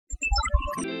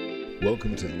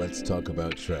Welcome to Let's Talk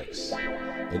About Treks,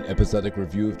 an episodic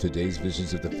review of today's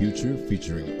visions of the future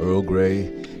featuring Earl Grey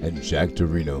and Jack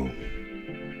Dorino.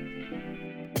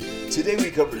 Today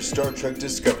we cover Star Trek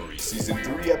Discovery, Season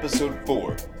 3, Episode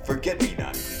 4, Forget Me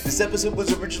Not. This episode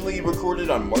was originally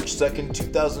recorded on March 2nd,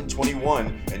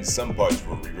 2021, and some parts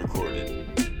were re-recorded.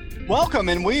 Welcome,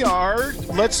 and we are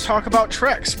Let's Talk About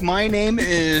Treks. My name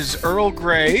is Earl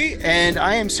Grey, and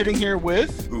I am sitting here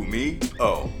with... Who, me?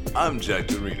 Oh, I'm Jack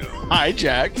Dorino. Hi,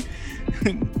 Jack.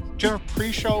 Do you have a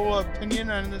pre-show opinion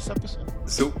on this episode?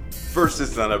 So, first,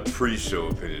 it's not a pre-show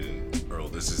opinion, Earl.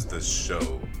 This is the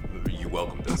show. You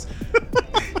welcomed us.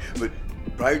 But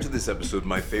prior to this episode,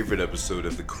 my favorite episode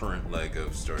of the current leg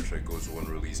of Star Trek was one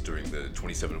released during the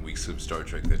 27 weeks of Star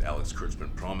Trek that Alex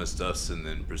Kurtzman promised us and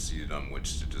then proceeded on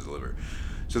which to deliver.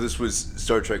 So this was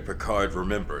Star Trek Picard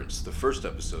Remembrance, the first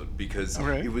episode, because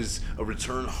It was a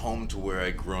return home to where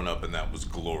I'd grown up, and that was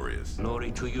glorious.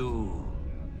 Glory to you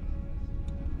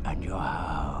and your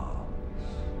house.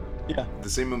 Yeah. The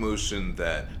same emotion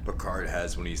that Picard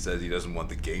has when he says he doesn't want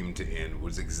the game to end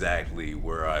was exactly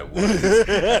where I was at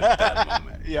that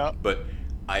moment. Yeah. But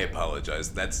I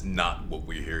apologize. That's not what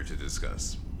we're here to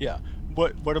discuss. Yeah.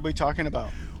 What are we talking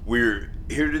about? We're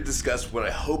here to discuss what I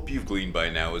hope you've gleaned by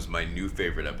now is my new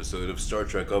favorite episode of Star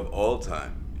Trek of all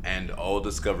time. And all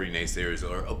Discovery naysayers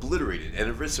are obliterated and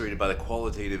eviscerated by the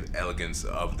qualitative elegance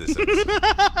of this episode.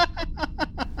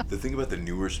 The thing about the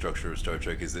newer structure of Star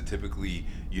Trek is that typically,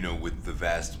 with the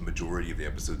vast majority of the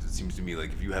episodes, it seems to me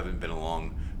like if you haven't been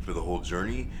along for the whole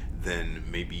journey, then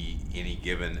maybe any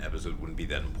given episode wouldn't be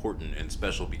that important and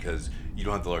special because you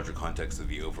don't have the larger context of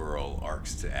the overall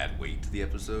arcs to add weight to the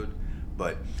episode.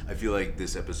 But I feel like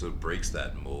this episode breaks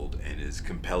that mold and is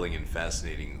compelling and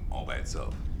fascinating all by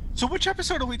itself. So which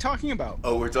episode are we talking about?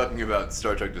 Oh, we're talking about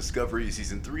Star Trek Discovery,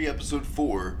 Season 3, Episode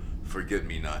 4, Forget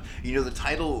Me Not. The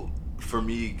title, for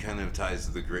me, kind of ties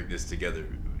the greatness together.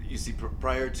 You see,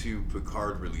 prior to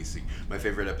Picard releasing, my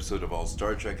favorite episode of all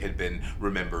Star Trek had been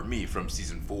Remember Me from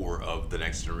Season 4 of The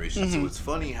Next Generation. Mm-hmm. So it's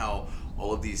funny how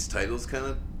all of these titles kind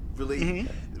of relate.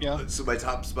 Mm-hmm. Yeah. So my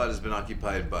top spot has been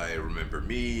occupied by Remember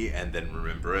Me, and then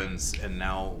Remembrance, and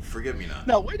now Forget Me Not.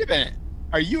 Now, wait a minute.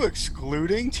 Are you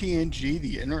excluding TNG,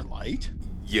 The Inner Light?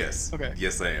 Yes. Okay.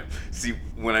 Yes, I am. See,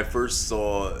 when I first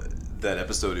saw that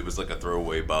episode, it was like a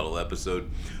throwaway bottle episode.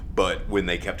 But when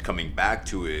they kept coming back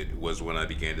to it was when I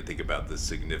began to think about the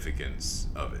significance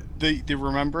of it. The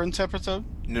Remembrance episode?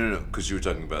 No, because you were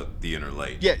talking about The Inner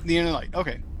Light. Yeah, The Inner Light.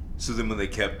 Okay. So then when they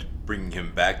kept bringing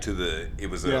him back to it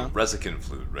was a Resican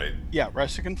flute, right? Yeah,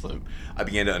 Resican flute. I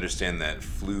began to understand that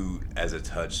flute as a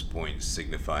touch point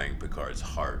signifying Picard's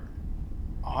heart.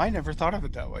 Oh, I never thought of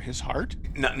it that way. His heart?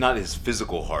 Not his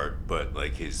physical heart, but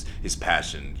like his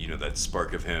passion. That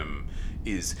spark of him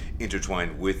is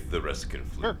intertwined with the Resican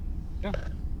flute. Sure. Yeah.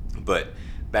 But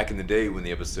back in the day when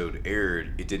the episode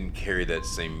aired, it didn't carry that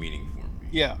same meaning for me.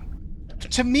 Yeah.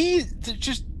 To me,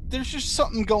 there's just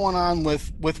something going on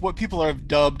with what people have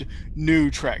dubbed New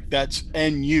Trek. That's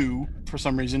NU for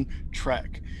some reason,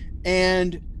 Trek.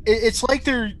 And it's like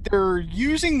they're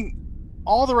using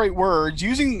all the right words,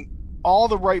 using all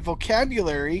the right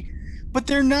vocabulary, but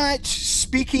they're not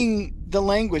speaking the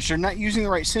language. They're not using the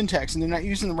right syntax, and they're not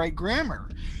using the right grammar.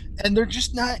 And they're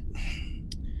just not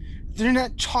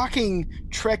talking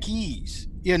Trekese,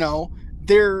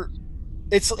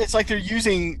 It's like they're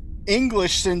using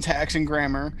English syntax and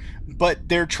grammar, but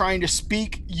they're trying to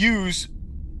use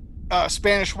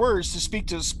Spanish words to speak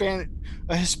to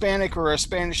a Hispanic or a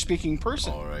Spanish-speaking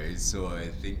person. All right, so I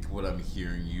think what I'm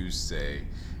hearing you say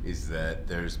is that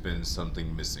there's been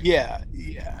something missing. Yeah.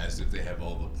 As if they have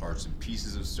all the parts and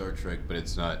pieces of Star Trek, but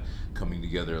it's not coming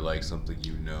together like something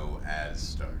as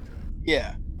Star Trek.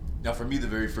 Yeah. Now, for me, the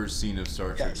very first scene of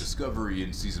Star Trek Discovery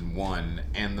in Season 1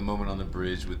 and the moment on the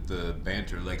bridge with the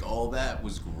banter, all that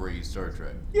was great Star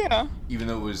Trek. Yeah. Even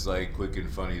though it was, quick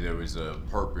and funny, there was a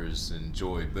purpose and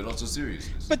joy, but also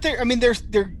seriousness. But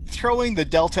they're throwing the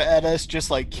Delta at us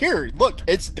just like, here, look,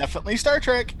 it's definitely Star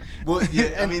Trek. Well,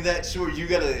 yeah, you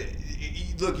gotta...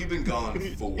 Look, you've been gone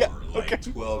for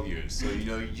 12 years, so,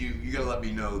 you gotta let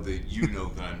me know that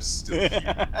that I'm still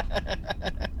here.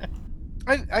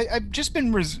 I've just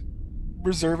been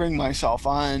reserving myself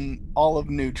on all of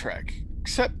New Trek,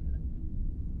 except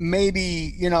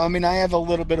maybe I have a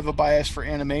little bit of a bias for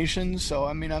animation, so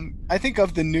I think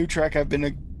of the New Trek I've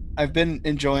been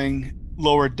enjoying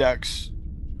Lower Decks.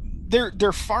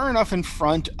 They're far enough in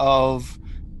front of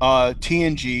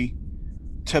TNG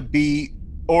to be,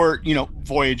 or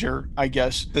Voyager, I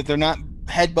guess, that they're not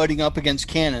headbutting up against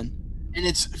canon, and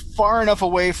it's far enough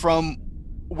away from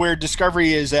where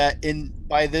Discovery is at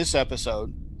by this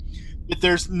episode that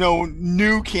there's no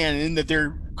new canon that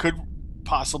there could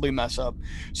possibly mess up.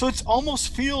 So it's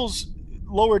almost feels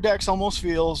Lower Decks almost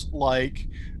feels like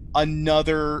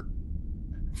another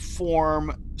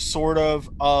form sort of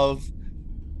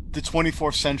the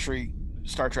 24th century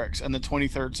Star Treks and the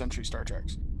 23rd century Star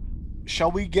Treks.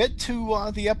 Shall we get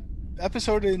to the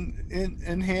episode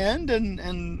in hand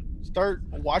and start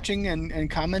watching and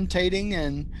commentating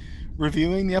and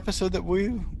reviewing the episode that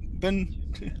we've been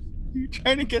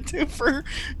trying to get to for?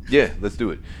 Yeah, let's do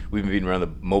it. We've been beating around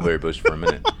the mulberry bush for a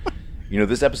minute.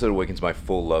 This episode awakens my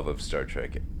full love of Star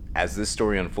Trek. As this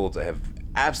story unfolds, I have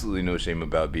absolutely no shame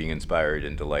about being inspired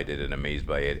and delighted and amazed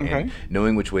by it. Okay. And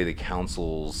knowing which way the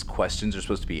council's questions are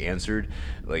supposed to be answered,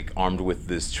 like armed with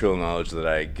this trill knowledge that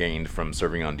I gained from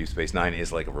serving on Deep Space Nine,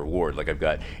 is like a reward. Like I've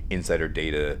got insider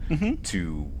data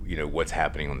to, what's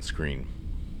happening on the screen.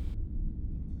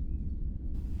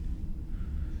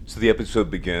 So the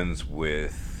episode begins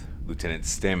with Lieutenant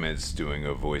Stamets doing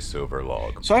a voiceover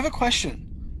log. So I have a question.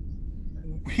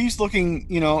 He's looking,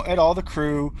 at all the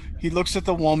crew. He looks at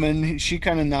the woman. She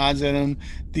kind of nods at him.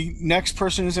 The next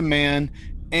person is a man,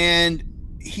 and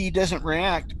he doesn't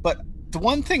react. But the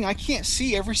one thing I can't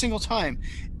see every single time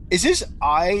is his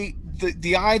eye,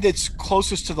 the eye that's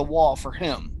closest to the wall for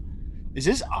him. Is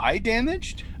his eye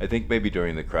damaged? I think maybe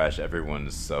during the crash, everyone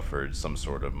suffered some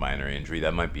sort of minor injury.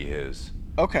 That might be his.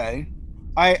 Okay.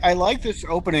 I like this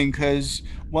opening because,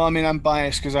 I'm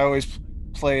biased because I always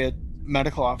play a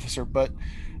medical officer, but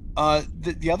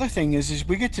the other thing is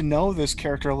we get to know this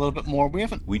character a little bit more. We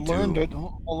haven't learned a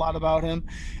whole lot about him.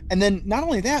 And then not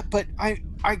only that, but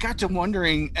I got to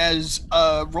wondering as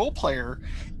a role player,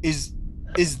 is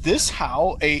this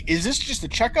is this just a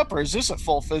checkup or is this a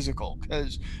full physical?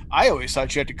 Because I always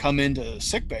thought you had to come into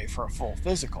sickbay for a full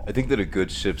physical. I think that a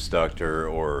good ship's doctor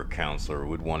or counselor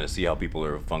would want to see how people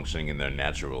are functioning in their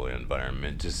natural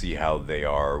environment, to see how they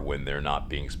are when they're not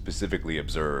being specifically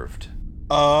observed.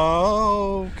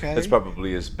 Oh, okay. That's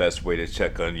probably his best way to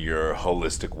check on your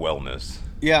holistic wellness.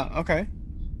 Yeah, okay.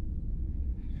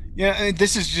 Yeah,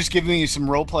 this is just giving me some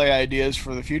roleplay ideas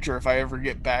for the future if I ever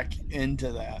get back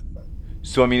into that.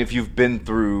 So, if you've been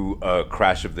through a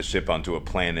crash of the ship onto a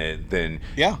planet, then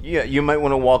yeah, you might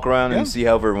want to walk around and see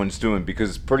how everyone's doing,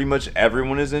 because pretty much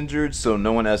everyone is injured, so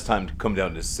no one has time to come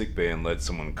down to sickbay and let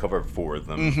someone cover for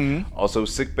them. Mm-hmm. Also,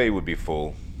 sickbay would be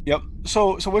full. Yep.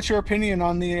 So what's your opinion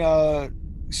on the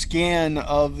scan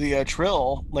of the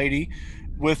Trill lady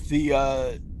with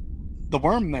the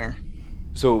worm there?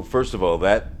 So, first of all,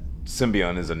 that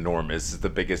symbiont is enormous. It's the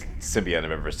biggest symbiont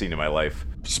I've ever seen in my life.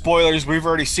 Spoilers, we've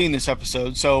already seen this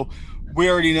episode, so we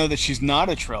already know that she's not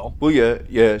a Trill. Well,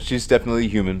 yeah, she's definitely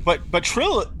human. But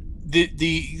Trill, the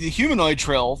humanoid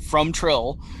Trill from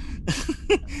Trill,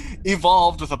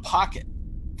 evolved with a pocket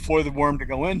for the worm to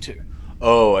go into.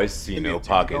 Oh, I see. No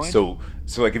pocket.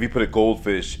 So like if you put a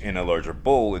goldfish in a larger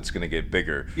bowl, it's going to get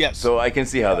bigger. Yes. So I can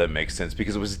see how that makes sense,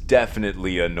 because it was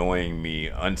definitely annoying me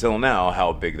until now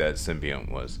how big that symbiont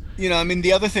was.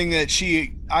 The other thing that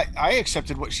I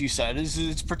accepted what she said is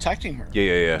it's protecting her.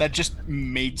 Yeah. That just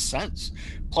made sense.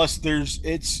 Plus,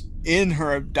 it's in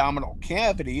her abdominal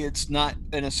cavity. It's not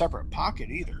in a separate pocket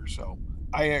either. So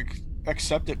I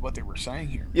accepted what they were saying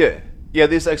here. Yeah,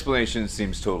 this explanation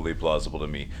seems totally plausible to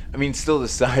me. Still the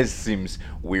size seems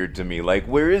weird to me. Like,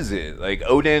 where is it? Like,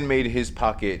 Odan made his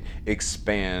pocket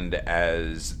expand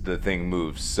as the thing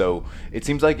moves. So it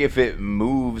seems like if it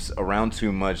moves around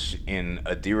too much in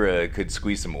Adira, it could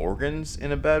squeeze some organs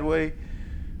in a bad way.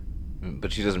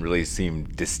 But she doesn't really seem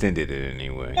distended in any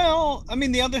way. Well,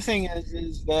 the other thing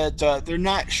is that they're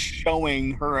not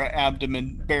showing her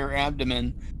bare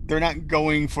abdomen. They're not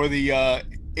going for the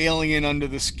alien under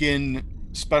the skin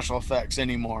special effects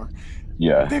anymore.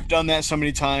 Yeah, they've done that so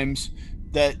many times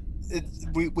that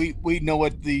we know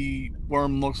what the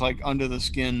worm looks like under the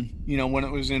skin. When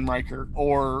it was in Riker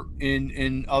or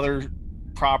in other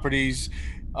properties.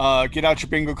 Get out your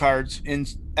bingo cards in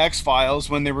X-Files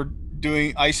when they were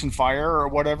doing Ice and Fire or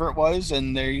whatever it was,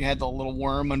 and they had the little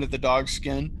worm under the dog's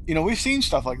skin. We've seen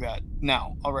stuff like that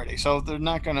now already, so they're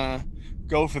not gonna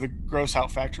go for the gross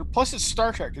out factor. Plus, it's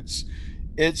Star Trek.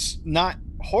 It's not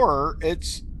horror,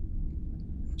 it's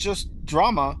just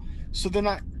drama, so they're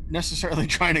not necessarily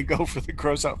trying to go for the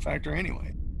gross out factor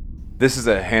anyway. This is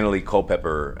a Hanley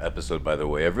Culpepper episode, by the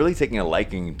way. I've really taken a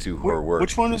liking to her work.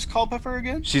 Which one is Culpepper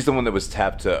again? She's the one that was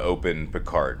tapped to open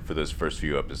Picard for those first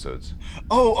few episodes.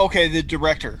 Oh, okay, the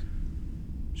director.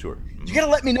 Sure. You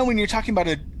gotta let me know when you're talking about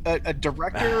a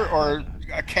director or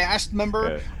a cast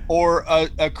member or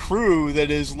a crew that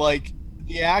is like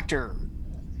the actor.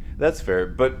 That's fair,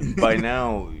 but by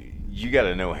now you got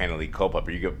to know Hannah Lee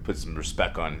Culpepper. You got to put some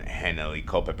respect on Hannah Lee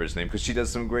Culpepper's name because she does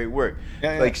some great work.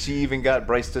 Yeah, yeah. Like, she even got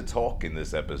Bryce to talk in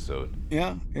this episode.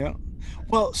 Yeah, yeah.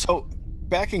 Well, so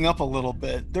backing up a little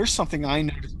bit, there's something I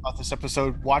noticed about this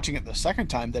episode watching it the second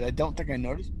time that I don't think I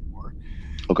noticed before.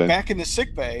 Okay. Back in the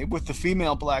sick bay with the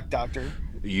female black doctor.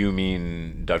 You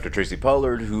mean Dr. Tracy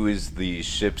Pollard, who is the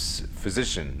ship's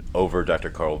physician over Dr.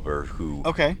 Culver, who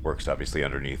Okay. works obviously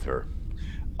underneath her.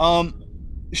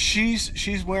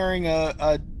 She's wearing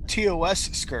a TOS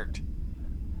skirt.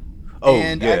 Oh,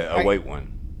 And yeah, I- a white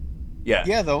one. Yeah,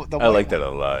 Yeah, the I white like one. that a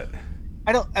lot.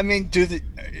 I mean,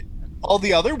 all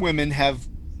the other women have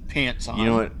pants on? You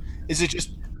know what? Is it just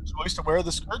a choice to wear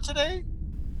the skirt today?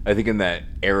 I think in that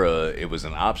era, it was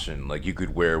an option. Like, you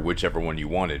could wear whichever one you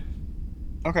wanted.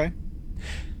 Okay.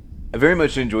 I very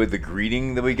much enjoyed the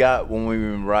greeting that we got when we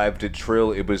arrived at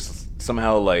Trill. It was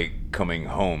somehow like coming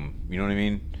home. You know what I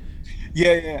mean?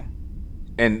 Yeah, yeah.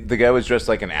 And the guy was dressed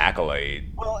like an acolyte.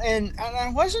 Well, and I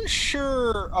wasn't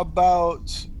sure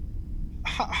about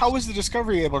how was the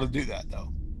Discovery able to do that, though?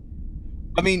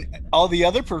 I mean, all the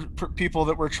other people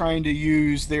that were trying to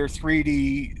use their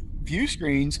 3D view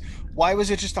screens, why was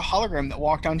it just a hologram that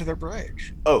walked onto their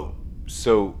bridge? Oh,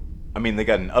 so, I mean, they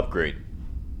got an upgrade.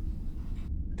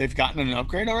 They've gotten an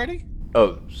upgrade already?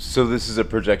 Oh, so this is a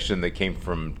projection that came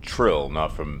from Trill,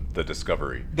 not from the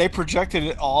Discovery. They projected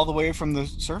it all the way from the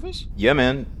surface? Yeah,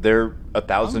 man, they're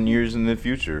 1,000 years in the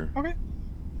future. Okay.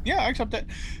 Yeah, I accept that.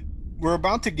 We're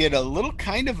about to get a little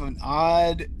kind of an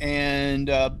odd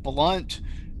and blunt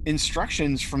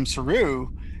instructions from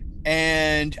Saru,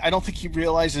 and I don't think he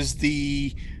realizes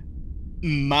the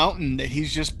mountain that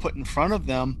he's just put in front of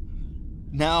them.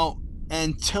 Now,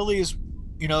 and Tilly is,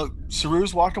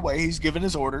 Saru's walked away. He's given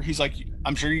his order. He's like,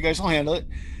 I'm sure you guys will handle it.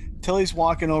 Tilly's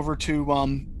walking over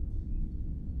to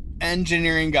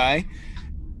engineering guy.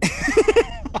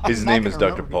 His name is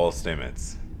Dr. Paul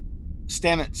Stamets.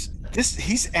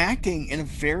 He's acting in a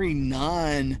very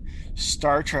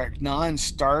non-Star Trek,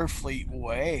 non-Starfleet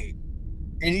way,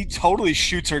 and he totally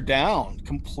shoots her down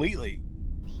completely.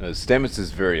 Stamets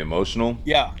is very emotional.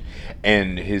 Yeah.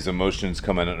 And his emotions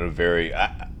come in a very,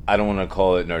 I don't want to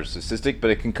call it narcissistic,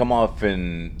 but it can come off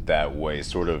in that way,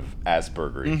 sort of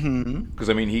Asperger.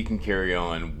 Because, I mean, he can carry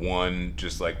on one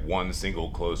single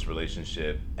close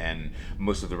relationship, and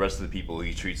most of the rest of the people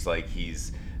he treats like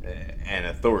he's an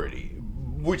authority,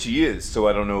 which he is. So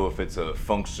I don't know if it's a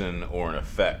function or an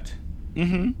effect.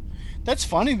 That's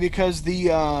funny because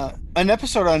an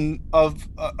episode of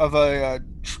a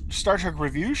Star Trek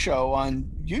review show on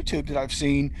YouTube that I've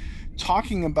seen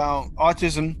talking about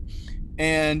autism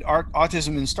and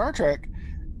autism in Star Trek,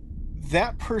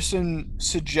 that person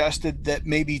suggested that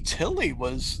maybe Tilly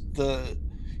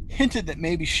hinted that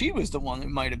maybe she was the one that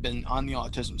might have been on the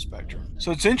autism spectrum.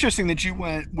 So it's interesting that you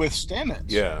went with Stamets.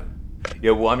 Yeah.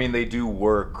 Yeah, well, I mean, they do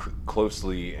work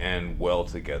closely and well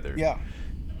together. Yeah.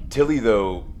 Tilly,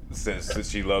 though, says that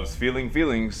she loves feeling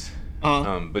feelings,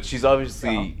 but she's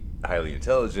obviously highly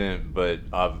intelligent, but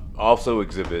also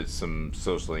exhibits some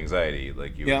social anxiety,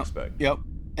 like you would expect. Yep.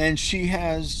 And she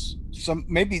has some,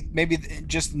 maybe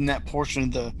just in that portion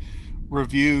of the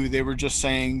review, they were just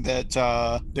saying that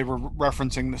they were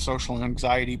referencing the social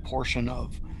anxiety portion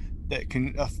of that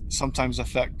can sometimes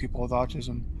affect people with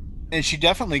autism. And she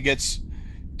definitely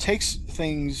takes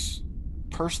things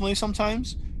personally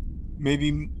sometimes,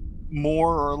 maybe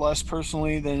more or less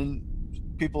personally than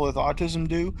people with autism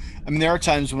do. I mean, there are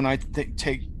times when I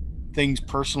take things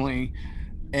personally,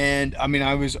 and I mean,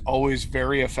 I was always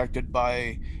very affected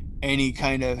by any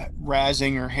kind of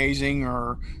razzing or hazing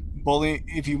or bullying.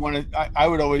 If you want to, I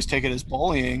would always take it as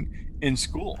bullying in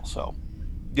school. So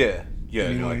Yeah,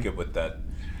 Anyway. no, I get what that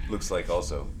looks like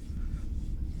also.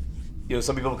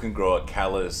 Some people can grow a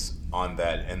callus on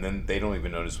that, and then they don't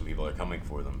even notice when people are coming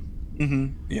for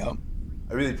them. yeah.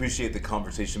 I really appreciate the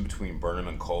conversation between Burnham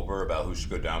and Culber about who should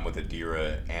go down with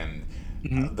Adira, and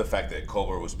the fact that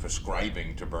Culber was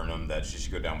prescribing to Burnham that she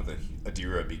should go down with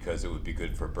Adira because it would be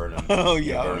good for Burnham. Oh,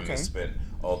 yeah, Burnham okay. has spent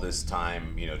all this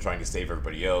time, trying to save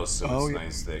everybody else, so Oh, it's yeah.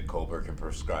 nice that Culber can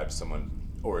prescribe someone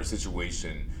or a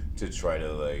situation to try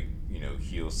to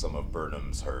heal some of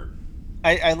Burnham's hurt.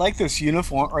 I like this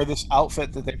uniform or this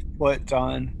outfit that they put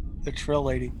on the Trill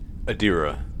lady.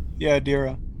 Adira. Yeah,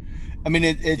 Adira. I mean,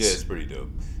 Yeah, it's it's pretty dope.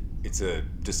 It's a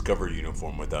Discovery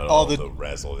uniform without All all the- the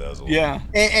razzle dazzle. yeah,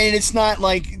 and it's not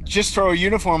like just throw a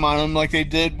uniform on them like they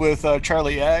did with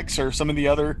Charlie X or some of the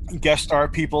other guest star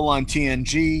people on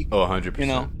TNG. Oh,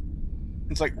 100%.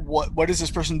 It's like what is this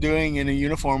person doing in a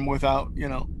uniform without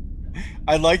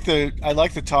I like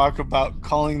the talk about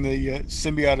calling the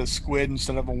symbiote a squid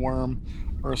instead of a worm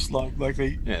or a slug, like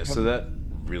they Yeah, so that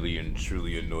really and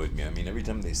truly annoyed me. I mean, every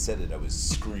time they said it, I was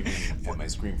screaming at my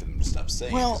screen for them to stop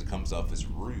saying it Well- because it comes off as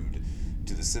rude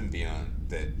to the symbiont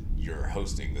that you're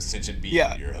hosting, the sentient being Yeah.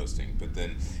 that you're hosting. But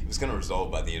then it was kind of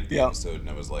resolved by the end of the Yeah. episode, and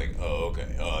I was like, oh, okay.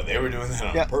 They were doing that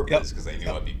on Yeah, purpose yep, because they knew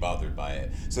yep. I'd be bothered by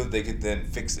it, so that they could then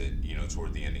fix it,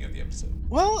 toward the ending of the episode.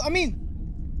 Well, I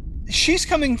mean, she's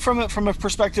coming from a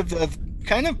perspective of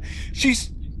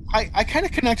I kind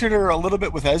of connected her a little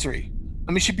bit with Ezri.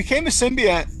 I mean, she became a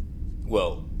symbiote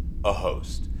Well, a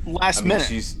host. last I mean, minute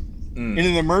she's. in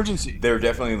an emergency. They're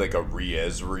definitely like a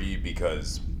re-Ezri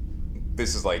because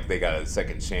this is like they got a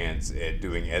second chance at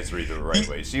doing Ezri the right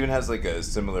way. She even has like a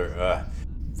similar.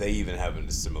 They even have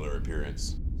a similar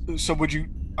appearance. So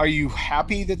are you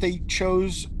happy that they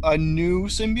chose a new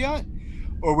symbiote,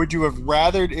 or would you have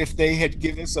rathered if they had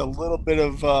given us a little bit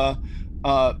of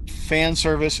fan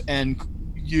service and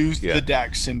used Yeah. the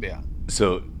Dax symbiote?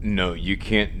 So no, you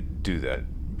can't do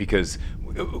that because.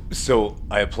 So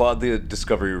I applaud the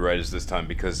Discovery writers this time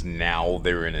because now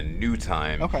they're in a new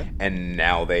time, Okay. and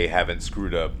now they haven't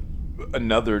screwed up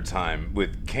another time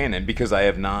with canon because I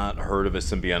have not heard of a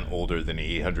symbiont older than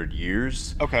 800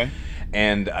 years. Okay.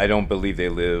 And I don't believe they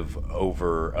live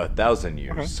over 1,000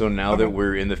 years. Okay. So now Okay. that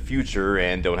we're in the future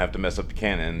and don't have to mess up the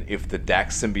canon, if the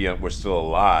Dax symbiont were still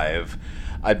alive,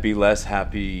 I'd be less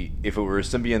happy if it were a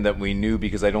symbiont that we knew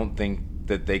because I don't think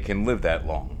that they can live that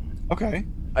long. Okay.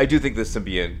 I do think the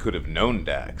symbiont could have known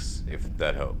Dax, if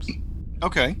that helps.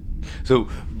 Okay. So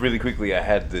really quickly, I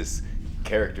had this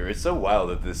character. It's so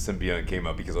wild that this symbiont came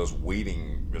up because I was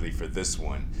waiting really for this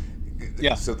one.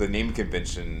 Yeah. So the name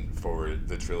convention for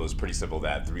the Trill is pretty simple.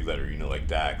 That 3-letter, like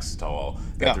Dax, Tall,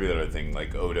 that Yeah. 3-letter thing,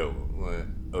 like Odo.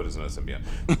 Odo's not a symbiont.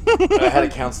 I had a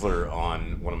counselor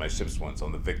on one of my ships once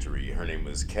on the Victory. Her name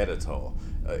was Ketatol.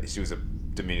 She was a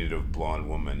diminutive blonde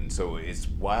woman. So it's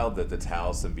wild that the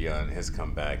Tal symbiont has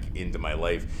come back into my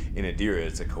life in Adira.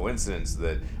 It's a coincidence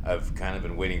that I've kind of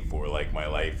been waiting for. Like my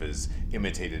life is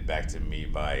imitated back to me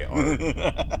by art.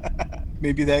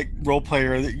 Maybe that role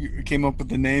player that you came up with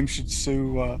the name should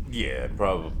sue. Yeah,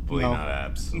 probably No. not.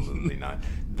 Absolutely not.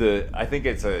 I think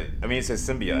it's a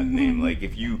symbiote name. Like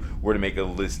if you were to make a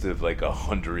list of like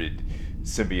 100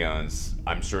 symbionts,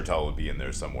 I'm sure Tal would be in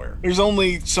there somewhere. There's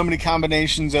only so many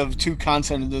combinations of two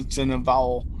consonants and a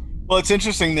vowel. Well, it's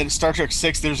interesting that in Star Trek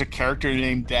 6 there's a character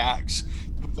named Dax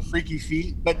with the freaky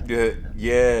feet, but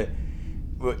Yeah,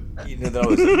 but that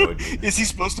was annoyed me is he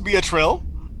supposed to be a Trill?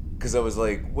 because I was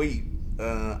like, wait,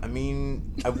 I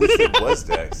wish it was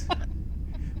Dax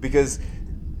because.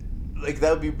 Like,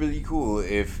 that would be really cool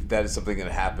if that is something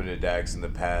that happened to Dax in the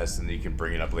past and you can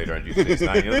bring it up later on Deep Space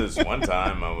Nine. This one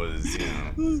time I was,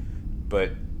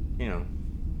 but,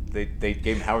 they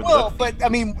gave Howard the Well, Duck. but I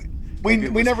mean, Maybe it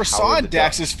we was never saw Howard the Duck.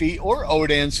 Dax's feet or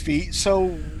Odan's feet,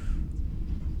 so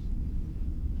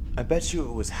I bet you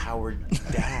it was Howard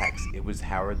Dax. It was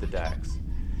Howard the Dax.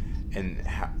 And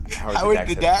Howard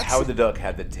the Dax? Howard the Duck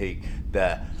had to take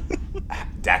the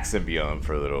Dax symbiont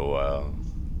for a little while.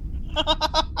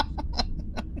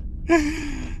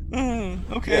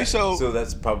 okay, Yeah, so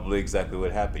that's probably exactly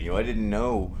what happened. I didn't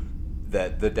know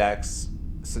that the Dax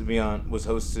symbiont was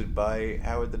hosted by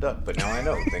Howard the Duck, but now I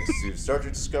know thanks to Star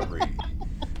Trek Discovery,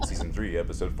 season 3,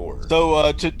 episode 4.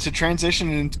 to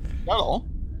transition into the shuttle,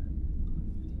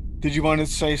 did you want to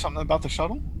say something about the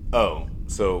shuttle? Oh,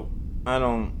 so I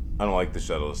don't like the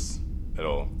shuttles at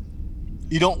all.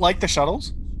 You don't like the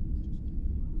shuttles?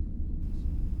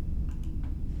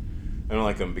 I don't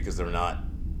like them because they're not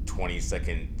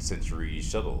 22nd century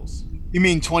shuttles. You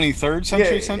mean 23rd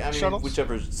century I mean, shuttles?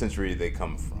 whichever century they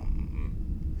come from.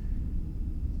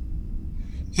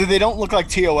 So they don't look like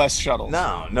TOS shuttles.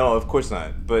 No, of course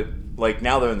not. But like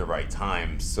now they're in the right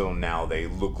time, so now they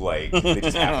look like they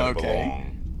just happen to Okay.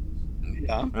 belong.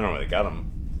 Yeah. I don't know where they got them.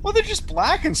 Well, they're just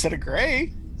black instead of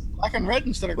gray. Black and red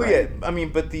instead of Well, gray. yeah, I mean,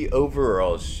 but the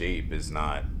overall shape is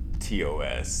not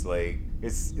TOS. Like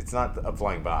it's not a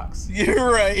flying box.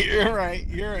 You're right.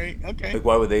 Okay. Like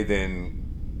why would they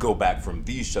then go back from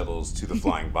these shuttles to the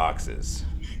flying boxes?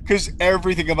 Because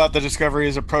everything about the Discovery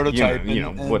is a prototype.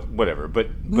 Whatever. But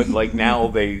like now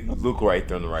they look right,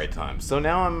 they're in the right time. So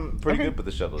now I'm pretty Okay. good with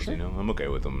the shuttles. Sure. I'm okay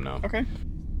with them now. Okay.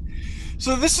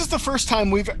 So this is the first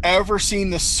time we've ever seen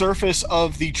the surface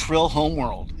of the Trill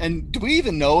homeworld. And do we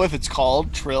even know if it's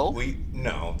called Trill?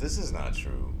 No, this is not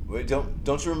true. Wait, don't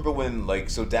you remember when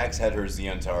so Dax had her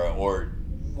Zeontara or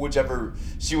whichever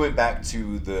she went back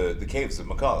to the caves of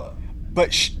Makala.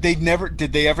 But they never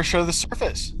did. They ever show the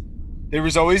surface? They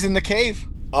was always in the cave.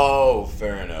 Oh,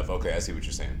 fair enough. Okay, I see what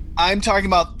you're saying. I'm talking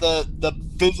about the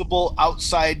visible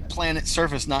outside planet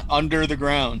surface, not under the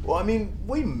ground. Well, I mean,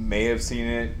 we may have seen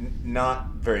it.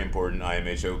 Not very important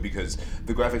IMHO because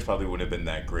the graphics probably wouldn't have been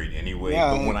that great anyway.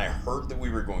 Yeah. But when I heard that we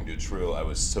were going to Trill, I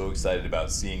was so excited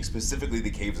about seeing specifically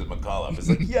the caves of Makala. I was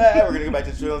like, yeah, we're gonna go back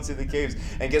to Trill and see the caves.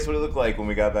 And guess what it looked like when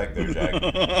we got back there, Jack?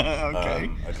 Okay.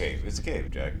 Okay, it's a cave,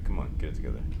 Jack. Come on, get it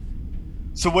together.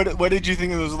 So what did you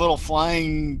think of those little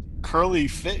flying curly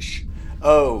fish?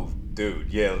 Oh,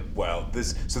 dude, yeah. Well,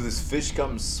 this fish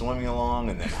comes swimming along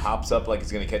and then hops up like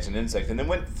it's gonna catch an insect, and then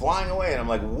went flying away. And I'm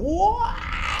like, what?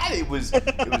 It was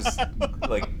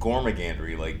like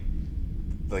Gormagandery,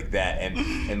 like that,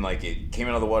 and like it came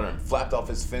out of the water and flapped off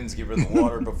his fins, give her the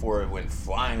water before it went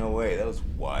flying away. That was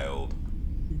wild.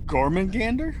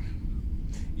 Gormangander?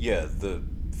 Yeah, the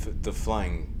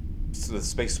flying, the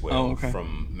space whale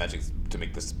from Magic to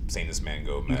Make the Sanest Man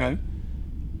Go Mad. Okay.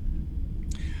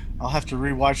 I'll have to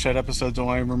rewatch that episode so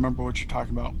I remember what you're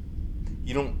talking about.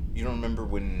 You don't remember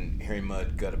when Harry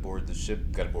Mudd got aboard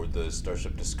the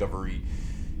Starship Discovery,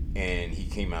 and he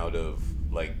came out of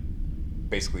like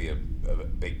basically a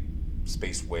big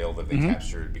space whale that they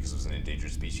captured because it was an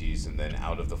endangered species, and then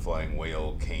out of the flying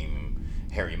whale came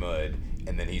Harry Mudd,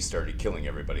 and then he started killing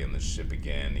everybody on the ship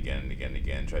again,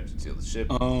 tried to steal the ship.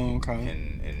 Oh, okay.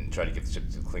 And tried to get the ship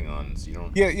to the Klingons. You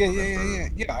don't? Yeah.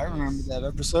 I remember that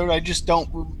episode. I just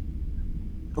don't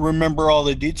remember all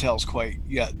the details quite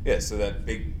yet. Yeah. So that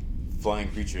big flying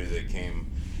creature that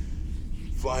came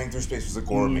flying through space was a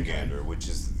Gormagander, which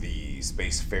is the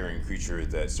spacefaring creature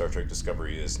that Star Trek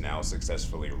Discovery is now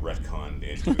successfully retconned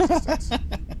into existence.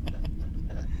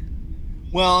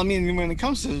 Well, I mean, when it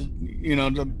comes to,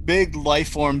 the big life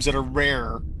forms that are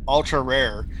rare, ultra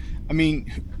rare, I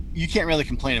mean, you can't really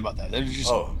complain about that. They're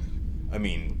just... Oh, I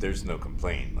mean, there's no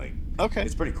complaint. Like, okay,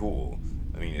 it's pretty cool.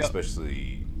 I mean,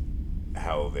 especially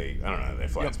how they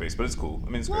fly in space, but it's cool. I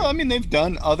mean, it's great. Well, I mean, they've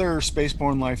done other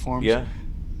spaceborne life forms. Yeah.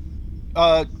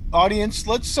 Audience,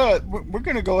 let's we're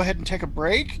going to go ahead and take a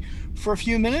break for a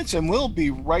few minutes, and we'll be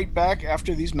right back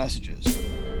after these messages.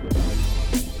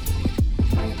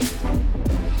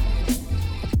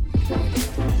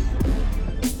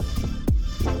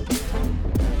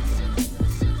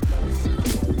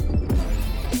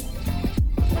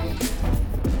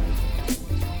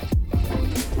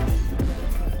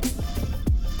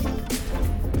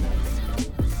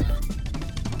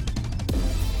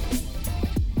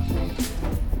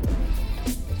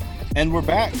 And we're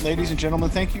back, ladies and gentlemen.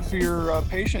 Thank you for your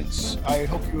patience. I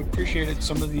hope you appreciated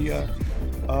some of the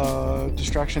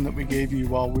distraction that we gave you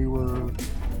while we were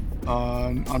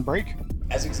on break.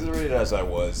 As exhilarated as I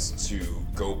was to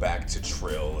go back to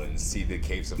Trill and see the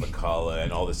caves of Makala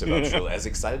and all this about Trill, as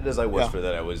excited as I was for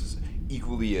that, I was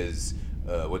equally as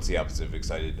what's the opposite of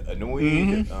excited?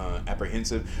 Annoyed,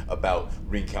 apprehensive about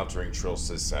re-encountering Trill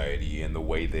society and the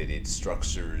way that it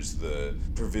structures the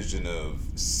provision of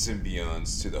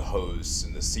symbionts to the hosts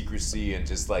and the secrecy and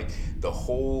just like the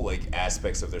whole like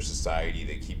aspects of their society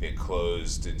that keep it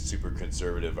closed and super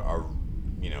conservative are,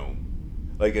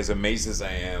 like as amazed as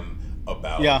I am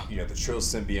about the Trill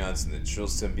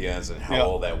symbionts and how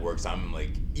all that works, I'm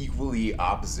like equally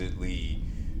oppositely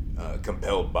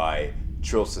compelled by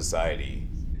Trill society.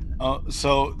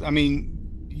 So I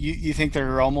mean, you think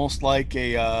they're almost like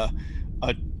a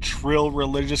Trill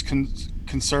religious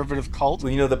conservative cult?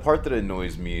 Well, the part that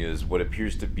annoys me is what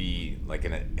appears to be like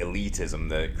an elitism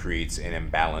that creates an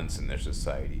imbalance in their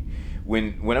society.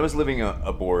 When I was living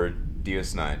aboard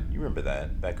DS9, you remember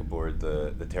that, back aboard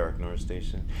the Terok North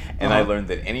station, and I learned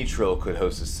that any Trill could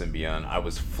host a symbiont, I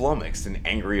was flummoxed and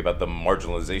angry about the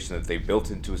marginalization that they built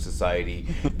into a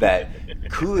society that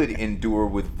could endure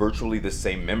with virtually the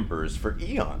same members for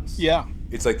eons. Yeah.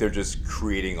 It's like they're just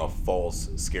creating a false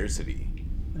scarcity.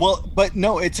 Well, but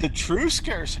no, it's a true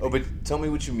scarcity. Oh, but tell me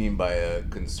what you mean by a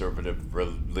conservative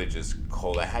religious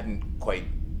cult. I hadn't quite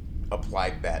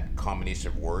applied that combination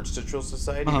of words to Trill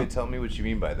society, but tell me what you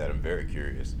mean by that. I'm very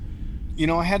curious.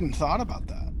 I hadn't thought about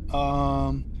that.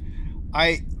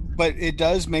 But it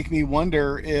does make me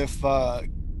wonder if,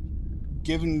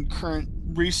 given current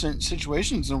recent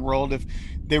situations in the world, if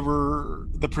they were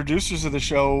the producers of this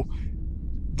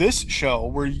show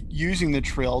were using the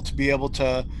Trill to be able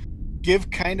to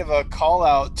give kind of a call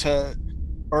out to,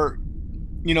 or,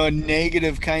 a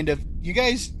negative kind of, you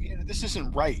guys, this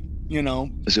isn't right.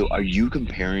 So are you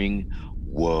comparing?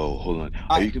 Whoa, hold on.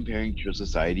 Are you comparing Trill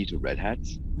Society to Red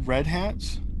Hats? Red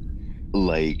Hats?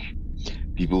 Like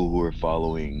people who are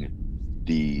following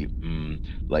the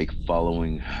like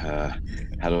following.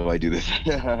 How do I do this?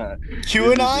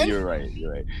 QAnon? You're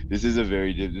right. This is a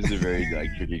very like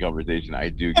tricky conversation. I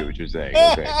do get what you're saying.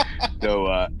 Okay,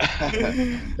 so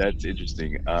that's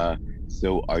interesting.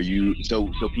 So are you so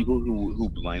people who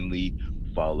blindly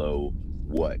follow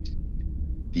what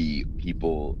the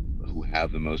people who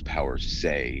have the most power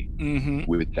say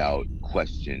without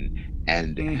question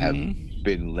and have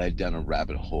been led down a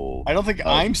rabbit hole. I don't think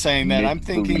I'm saying that. I'm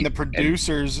thinking the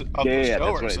producers of the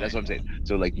show are saying that's what I'm saying.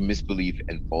 So like misbelief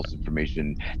and false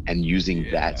information and using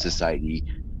that society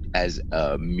as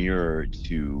a mirror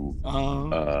to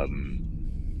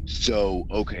so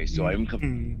I'm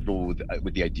comfortable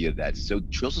with the idea that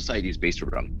Trill Society is based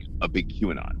around a big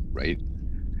QAnon, right?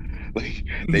 Like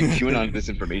they QAnon this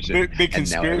information big and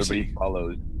now conspiracy. everybody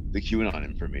follows the QAnon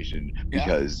information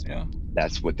because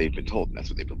that's what they've been told and that's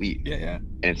what they believe. Yeah.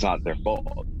 And it's not their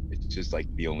fault. It's just like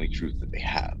the only truth that they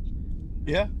have.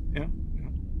 Yeah.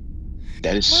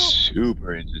 That is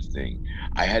super interesting.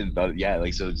 I hadn't thought. Yeah,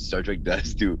 like so Star Trek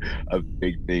does do a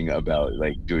big thing about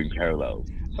like doing parallels.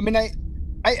 I mean,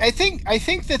 I think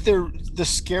that the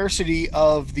scarcity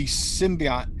of the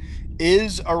symbiont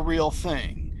is a real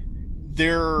thing.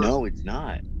 No, it's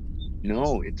not.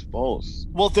 No, it's false.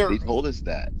 Well, they told us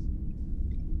that.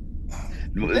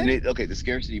 Okay, the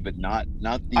scarcity, but not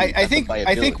the. I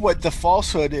think what the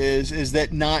falsehood is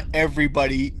that not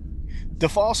everybody. The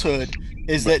falsehood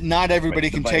is that not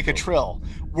everybody can take a Trill.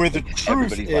 Where the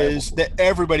truth is that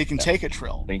everybody can take a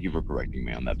Trill. Thank you for correcting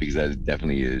me on that because that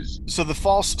definitely is. So the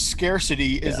false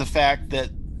scarcity is the fact that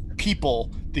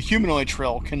people, the humanoid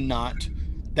Trill, cannot.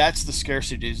 That's the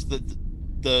scarcity. Is the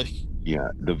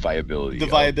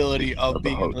viability of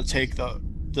being able to take the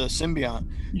symbiont.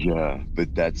 Yeah,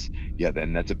 but that's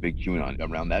a big QAnon.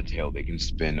 Around that tale, they can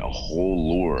spin a whole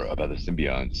lore about the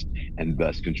symbionts and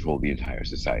thus control the entire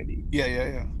society.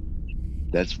 Yeah.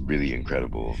 That's really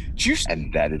incredible.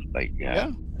 And that is like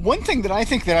One thing that I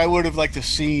think that I would have liked to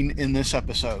seen in this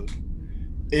episode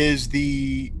is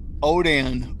the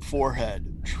Odan forehead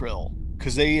Trill.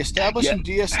 Because they established in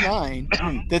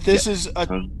DS9 that this is a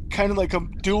kind of like a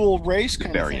dual race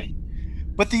kind of thing.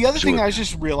 But the other thing I was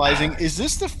just realizing is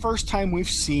this the first time we've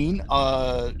seen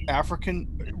a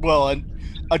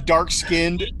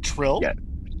dark-skinned Trill? Yeah,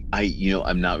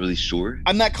 I'm not really sure.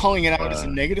 I'm not calling it out as a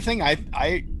negative thing. I'm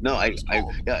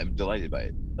delighted by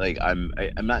it. Like I'm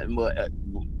not. Well,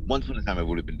 once upon a time I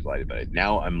would have been delighted by it.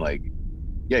 Now I'm like,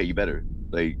 yeah, you better.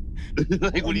 Like,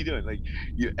 like what are you doing? Like,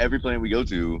 every planet we go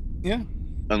to,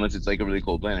 unless it's like a really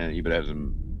cold planet, you better have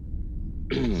some.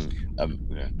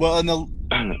 Well, and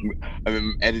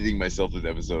I'm editing myself this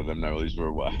episode. I'm not really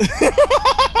sure why,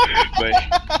 but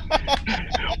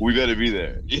we better be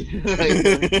there.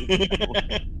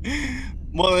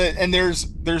 Well, and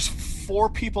there's 4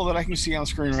 people that I can see on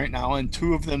screen right now, and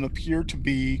 2 of them appear to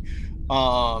be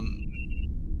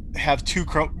have 2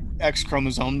 X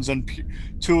chromosomes, and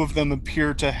 2 of them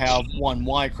appear to have 1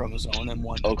 Y chromosome and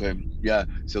 1. Okay, yeah.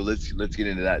 So let's get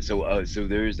into that. So I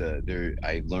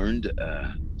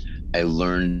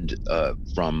learned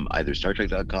from either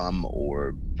StarTrek.com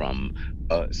or from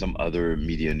some other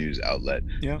media news outlet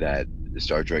that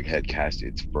Star Trek had cast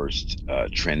its first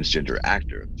transgender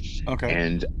actor. Okay.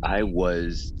 And I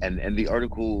was, and the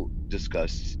article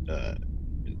discussed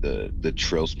the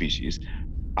Trill species.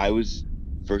 I was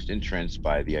first entranced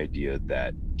by the idea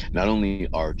that not only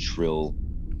are Trill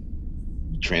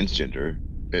transgender,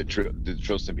 the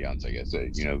Trill symbionts, I guess,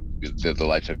 the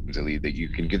lifetimes they lead, that you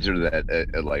can consider that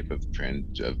a life of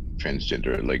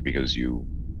transgender, like because you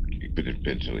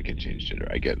potentially can change gender.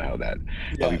 I get how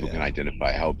people can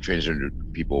identify, how transgender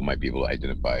people might be able to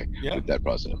identify with that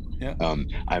process. Yeah.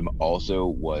 I'm also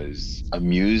was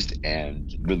amused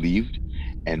and relieved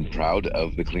and proud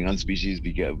of the Klingon species,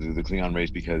 because the Klingon race,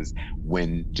 because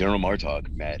when General Martok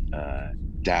met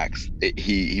Dax,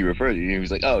 he referred, he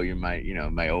was like, oh, you're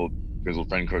my old grizzled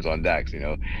friend Curzon Dax,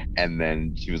 and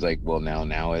then she was like, well,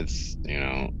 now it's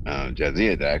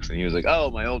Jadzia Dax, and he was like,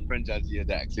 oh, my old friend Jadzia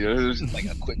Dax. It was just like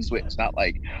a quick switch, not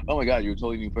like, oh my god, you're a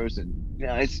totally new person.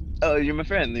 It's, oh, you're my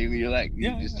friend. You're like, you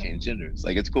just change genders.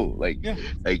 Like, it's cool. Like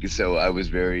so I was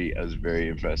very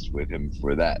impressed with him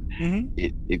for that.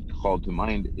 It called to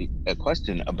mind a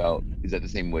question about, is that the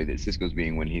same way that Sisko's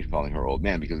being when he's calling her old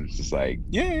man? Because it's just like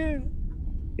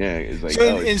yeah, it's like,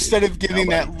 so instead of giving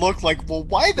that look like, well,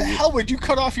 why the hell would you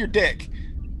cut off your dick?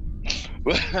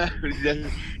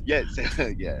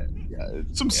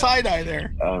 Some side eye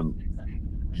there.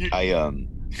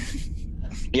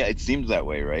 It seems that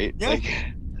way, right? Yeah. Like,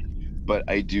 but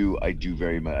I do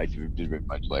very much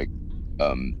like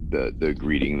the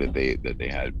greeting that they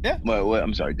had. Yeah. Well,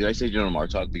 I'm sorry, did I say General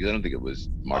Martok? Because I don't think it was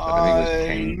Martok. I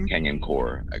think it was Kang and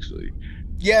Kor, actually.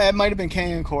 Yeah, it might have been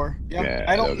Kang and Kor. Yeah,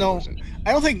 I don't know.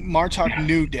 I don't think Martok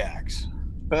knew Dax.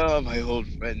 Oh, my old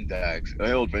friend Dax,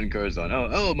 my old friend Curzon.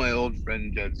 Oh, my old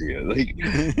friend Jadzia. Like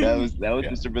that was Yeah.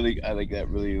 just a really, I like that.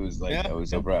 Really was like, Yeah, I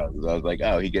was so yeah. proud. I was like,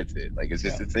 oh, he gets it. Like it's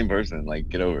just Yeah. the same person. Like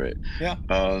get over it. Yeah.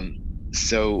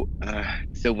 So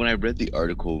when I read the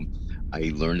article,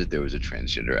 I learned that there was a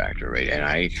transgender actor, right? And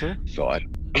I Sure. thought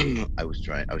I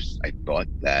thought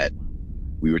that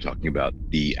we were talking about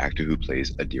the actor who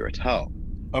plays Adira Tal,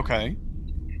 Okay.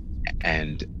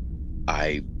 and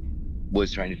I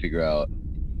was trying to figure out,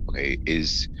 okay,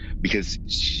 because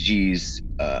she's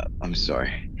I'm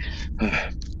sorry,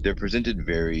 they're presented in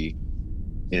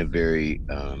a very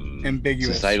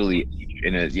Ambiguous. societally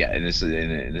in a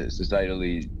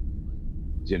societally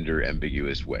gender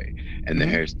ambiguous way, and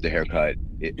Mhm. the haircut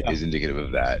Yeah. is indicative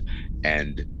of that,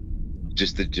 and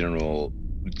just the general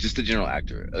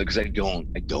actor, because I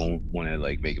don't want to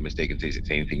like make a mistake and say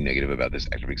anything negative about this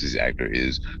actor, because this actor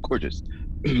is gorgeous.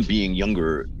 Being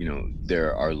younger, you know,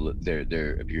 there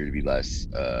appear to be less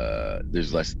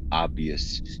there's less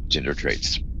obvious gender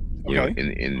traits, you know, Okay.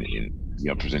 in you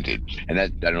know, presented, and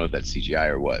that I don't know if that's CGI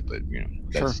or what, but you know,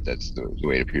 Sure. that's the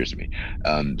way it appears to me.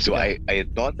 So Yeah. I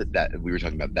had thought that we were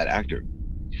talking about that actor,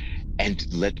 and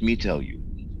let me tell you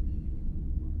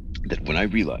that when I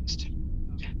realized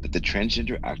that the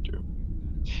transgender actor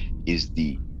is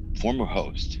the former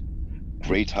host,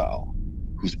 Gray Tal,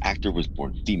 whose actor was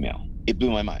born female, it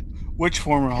blew my mind. Which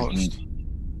former host?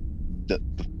 The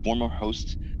former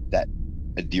host that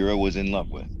Adira was in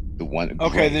love with, the one.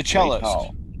 Okay, the cellist. Gray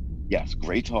Tal, yes,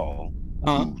 Gray Tal,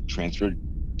 who transferred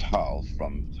Tal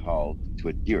from Tal to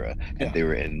Adira, and Yeah. they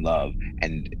were in love,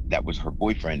 and that was her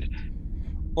boyfriend.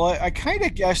 Well, I kind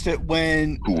of guessed it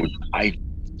when. Who was I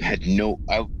had no,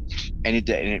 and it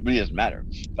really doesn't matter,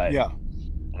 but Yeah.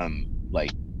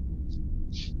 like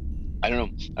I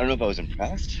don't know if I was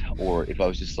impressed or if I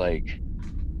was just like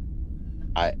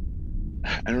I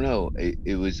don't know. I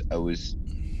was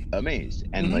amazed,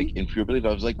 and like in pure belief,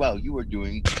 I was like, wow, you are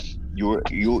doing you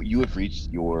have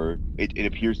reached your. It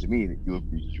appears to me that you have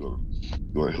reached your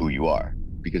who you are,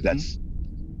 because that's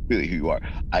really who you are.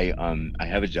 I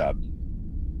have a job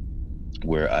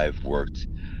where I've worked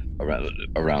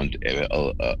around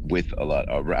with a lot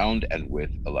of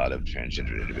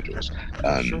transgender individuals,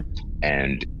 Sure.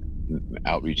 and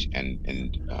outreach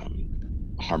and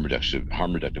harm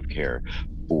reductive care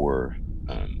for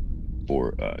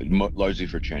largely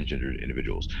for transgender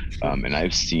individuals. Sure. And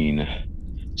I've seen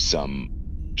some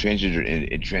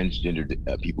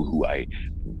transgender people who I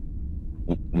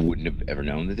wouldn't have ever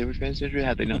known that they were transgender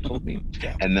had they not told me.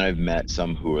 Yeah. And then I've met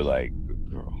some who are like,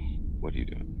 girl, what are you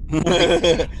doing?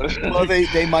 Well,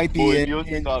 they might be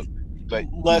but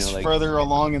less you know, like, further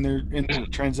along in their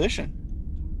transition.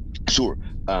 Sure.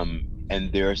 And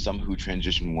there are some who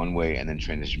transition one way and then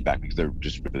transition back because they're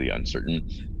just really uncertain.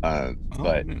 I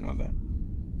But didn't know that.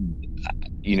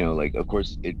 you know, like, of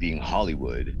course, it being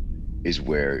Hollywood is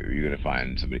where you're gonna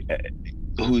find somebody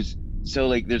who's so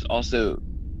like. There's also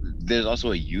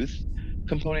a youth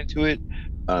component to it,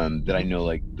 that I know,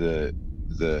 like a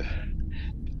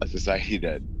society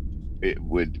that it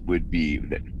would be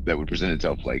that would present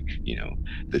itself like, you know,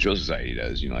 the Chill Society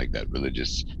does, you know, like that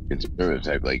religious conservative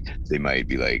type, like they might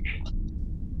be like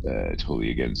totally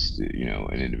against, you know,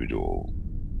 an individual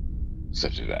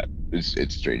such as that.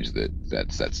 It's strange that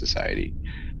that's that society.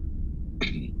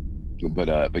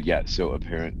 But yeah, so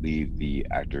apparently the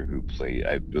actor who played,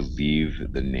 I believe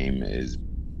the name is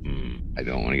I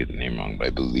don't want to get the name wrong, but I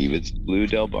believe it's Blue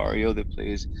Del Barrio that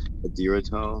plays Adira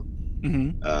Tal.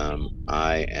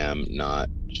 I am not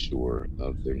sure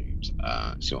of their names,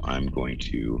 so I'm going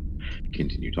to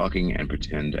continue talking and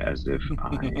pretend as if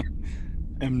I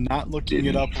am not looking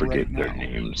didn't it up forget right their now.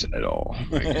 names at all.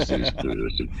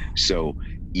 So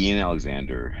Ian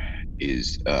Alexander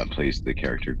plays the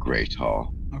character Gray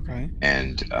Tal. Okay.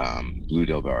 And Blue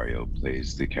Del Barrio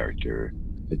plays the character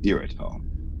Adira Tal.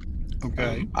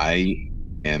 Okay. I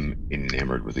am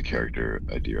enamored with the character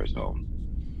Adira Tal.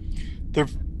 They're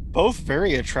both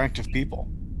very attractive people.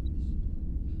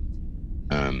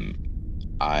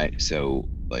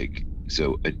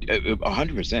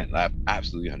 100%,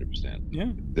 absolutely 100%.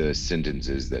 Yeah. The sentence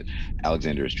is that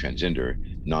Alexander is transgender,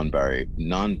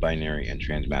 non-binary, and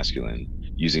transmasculine,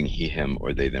 using he, him,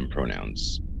 or they, them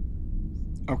pronouns.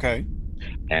 Okay.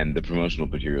 And the promotional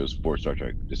materials for Star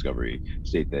Trek Discovery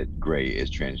state that Gray is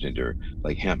transgender,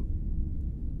 like him.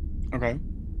 Okay.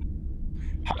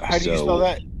 How do you spell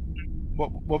that?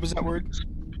 What was that word?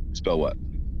 Spell what?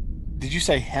 Did you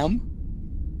say hem?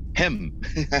 Him.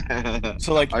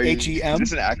 So like Are you- H-E-M? Is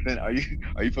this an accent? Are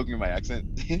you poking at my accent?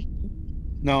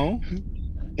 No.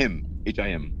 Him.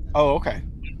 H-I-M. Oh, okay.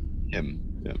 Him.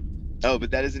 Yeah. Oh,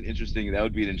 but that is an interesting. That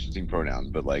would be an interesting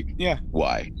pronoun. But like, Yeah.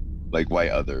 why? Like, why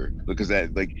other? Because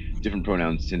that like different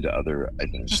pronouns tend to other. I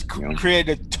think. Just You know? create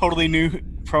a totally new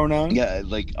pronoun. Yeah,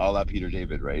 like a la Peter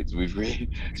David, right? So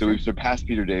we've surpassed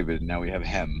Peter David, and now we have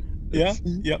him. Yeah.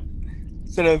 Yep.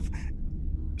 Instead of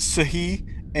Sahi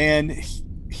and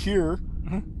here.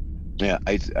 Yeah,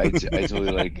 I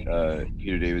totally like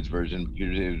Peter David's version.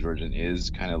 Peter David's version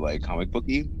is kind of like comic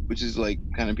booky, which is like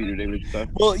kind of Peter David stuff.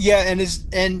 Well, yeah, and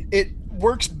it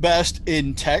works best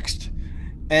in text,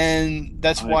 and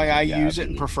that's why I Yeah, use it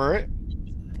and absolutely. prefer it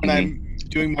when I'm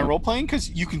doing my role playing,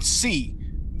 because you can see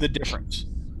the difference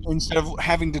instead of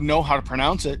having to know how to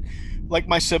pronounce it. Like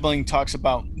my sibling talks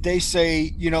about, they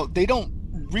say, they don't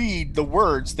read the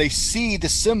words, they see the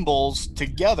symbols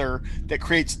together that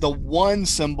creates the one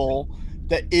symbol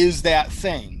that is that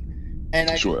thing.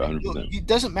 And Sure, 100%. it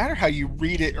doesn't matter how you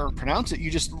read it or pronounce it,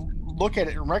 you just look at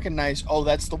it and recognize, oh,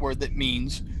 that's the word that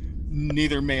means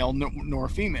neither male nor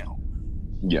female.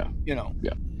 Yeah,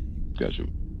 gotcha.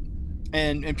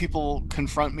 And people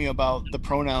confront me about the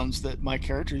pronouns that my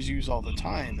characters use all the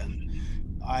time, and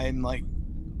I'm like,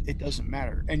 it doesn't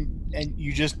matter, and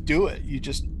you just do it. You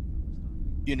just,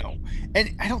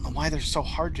 and I don't know why they're so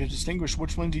hard to distinguish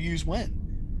which one to use when.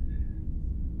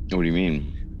 What do you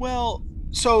mean? Well,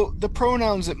 so the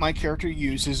pronouns that my character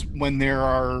uses when there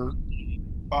are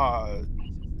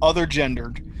other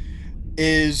gendered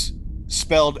is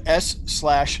spelled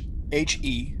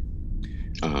S/HE,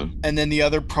 and then the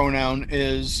other pronoun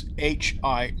is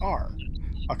HIR,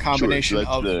 a combination that's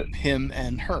of the- him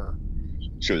and her.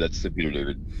 Sure, that's the Peter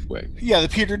David way. Yeah, the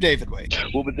Peter David way.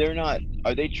 Well, but they're not.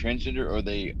 Are they transgender or are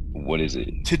they? What is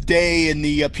it? Today in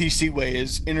the PC way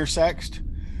is intersexed.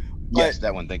 Yes,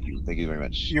 that one. Thank you. Thank you very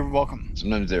much. You're welcome.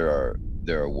 Sometimes there are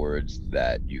words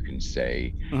that you can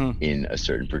say Mhm. in a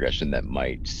certain progression that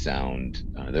might sound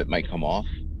that might come off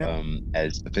Yeah.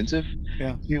 as offensive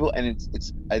Yeah. to people, and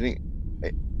it's I think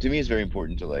to me it's very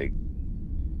important to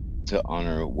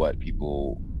honor what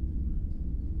people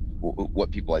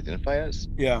identify as,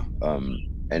 Yeah.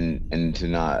 and to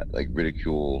not like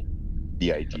ridicule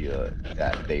the idea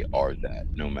that they are that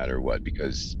no matter what,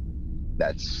 because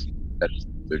that's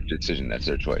their decision, that's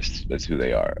their choice, that's who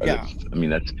they are. Yeah. I mean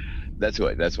that's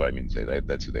what I mean to say.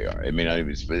 That's who they are. It may not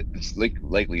even. It's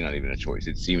likely not even a choice.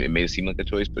 It may seem like a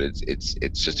choice, but it's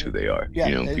just who they are. Yeah.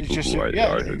 People who are who they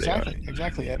are.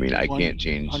 Exactly. I mean, I can't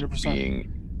change 100%.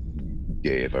 being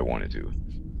gay if I wanted to.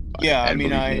 Yeah, And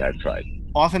believe me, I've tried.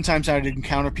 Oftentimes I'd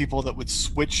encounter people that would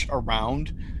switch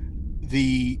around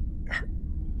the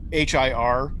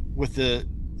HIR with the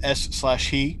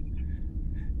S/he.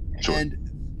 Sure. And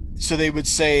so they would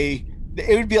say,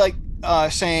 it would be like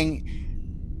saying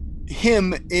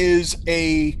him is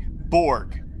a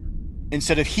Borg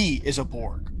instead of he is a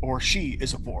Borg or she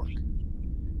is a Borg,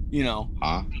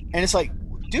 Huh? and it's like,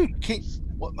 dude,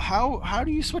 how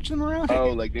do you switch them around?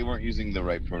 Oh, like they weren't using the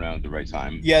right pronoun at the right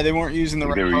time. Yeah, they weren't using the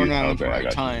Like right they were pronoun at the okay, I right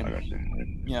got you, time. I got you.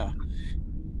 Yeah.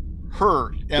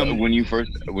 Her. So when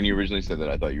you originally said that,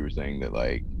 I thought you were saying that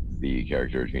like the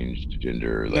character changed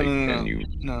gender, like, no. and you.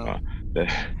 No.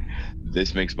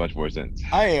 This makes much more sense.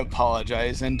 I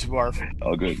apologize, and to our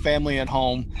All good. family at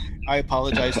home, I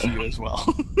apologize to you as well.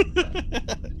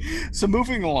 So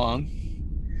moving along.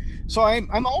 So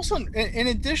I'm also, in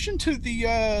addition to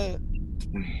the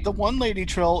one lady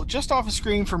trill just off the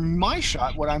screen from my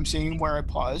shot, what I'm seeing where I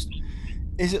paused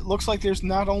is it looks like there's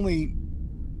not only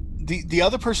the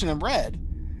other person in red,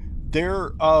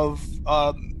 they're of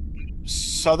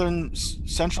Southern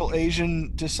Central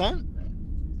Asian descent.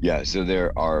 Yeah, so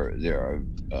there's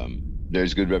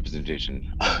good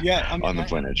representation Yeah, I mean, on the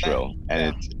planet Trill,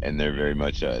 and yeah. and they're very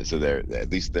much so they're at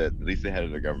least the head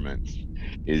of the government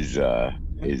is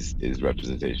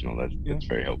representational. That's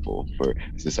very helpful for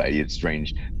society. It's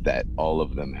strange that all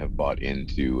of them have bought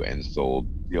into and sold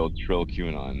the old Trill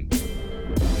QAnon.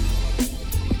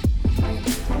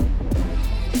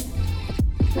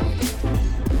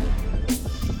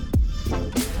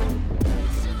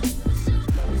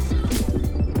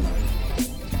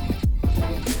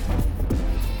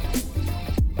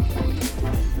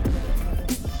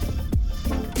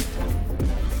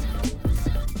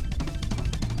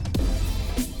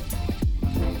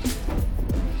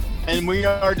 And we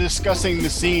are discussing the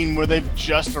scene where they've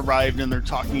just arrived and they're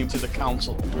talking to the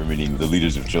council. We're meeting the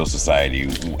leaders of Trill society,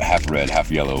 half red, half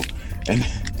yellow,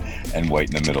 and white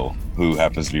in the middle, who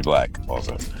happens to be black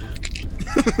also.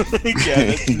 Yeah,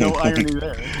 there's no irony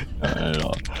there. Not at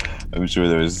all. I'm sure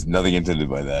there was nothing intended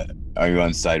by that. Are you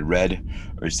on side red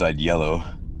or side yellow?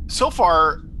 So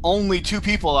far, only 2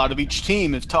 people out of each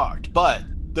team have talked, but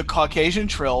the Caucasian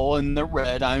Trill and the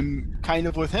Red, I'm kind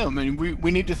of with him. And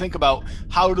we need to think about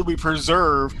how do we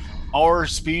preserve our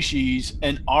species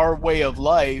and our way of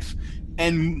life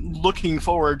and looking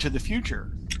forward to the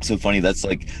future. So funny. That's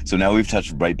like, so now we've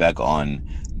touched right back on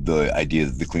the idea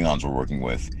that the Klingons were working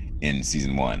with in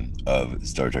season 1 of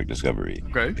Star Trek Discovery.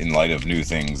 Okay. In light of new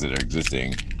things that are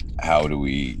existing, how do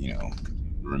we,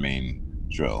 remain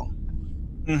Trill?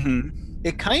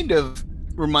 It kind of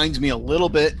reminds me a little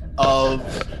bit of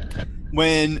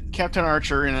when Captain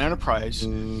Archer in Enterprise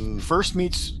first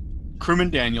meets crewman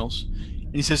Daniels,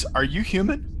 and he says, "Are you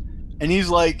human?" And he's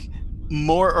like,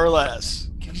 "More or less,"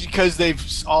 because they've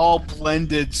all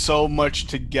blended so much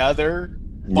together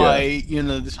by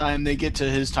the time they get to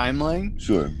his timeline.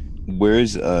 Sure. Where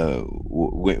is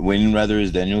when rather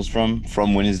is Daniels from?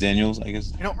 From when is Daniels? I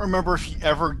guess. I don't remember if he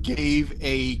ever gave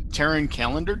a Terran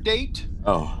calendar date.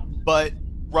 Oh. But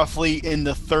roughly in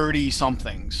the 30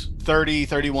 somethings, 30,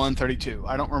 31, 32.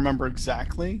 I don't remember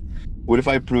exactly. What if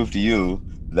I prove to you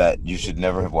that you should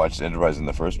never have watched Enterprise in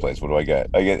the first place? What do I get?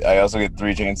 I also get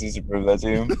 3 chances to prove that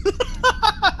to you.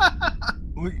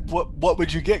 What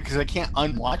would you get? Because I can't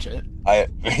unwatch it.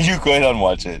 You could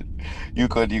unwatch it. You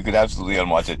could absolutely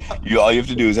unwatch it. All you have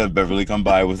to do is have Beverly come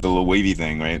by with the little wavy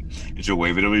thing, right? And she'll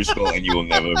wave it over your skull, and you will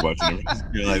never watch it.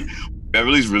 You're like,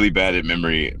 Beverly's really bad at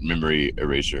memory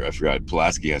erasure. I forgot.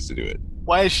 Pulaski has to do it.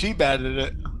 Why is she bad at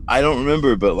it? I don't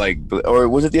remember, or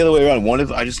was it the other way around?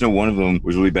 I just know one of them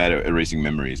was really bad at erasing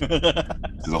memories. There's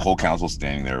a whole council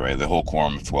standing there, right? The whole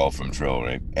quorum of 12 from Trill,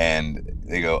 right? And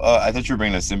they go, "Oh, I thought you were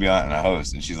bringing a symbiont and a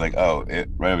host." And she's like, "Oh,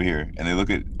 right over here." And they look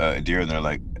at Adira and they're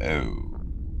like, "Oh."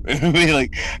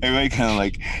 everybody kind of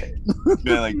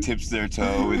like tips their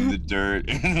toe in the dirt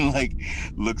and like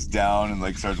looks down and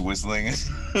like starts whistling.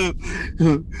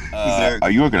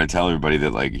 Are you going to tell everybody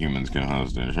that like humans can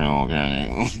host a show?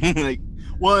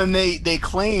 Well, and they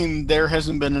claim there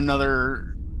hasn't been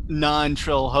another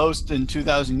non-Trill host in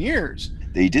 2,000 years.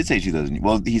 They did say 2,000.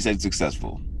 Well, he said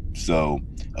successful. So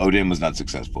Odin was not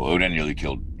successful. Odin nearly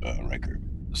killed Riker.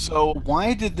 So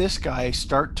why did this guy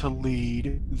start to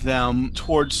lead them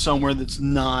towards somewhere that's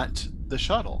not the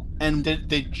shuttle? And did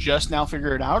they just now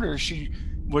figure it out, or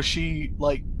was she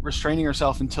like restraining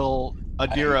herself until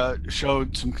Adira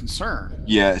showed some concern?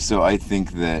 Yeah, so I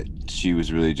think that she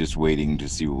was really just waiting to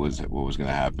see what was going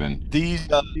to happen. These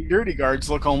security guards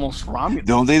look almost Romulan.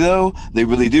 Don't they though? They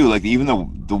really do. Like even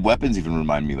the weapons even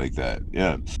remind me like that.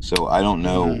 Yeah. So I don't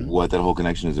know what that whole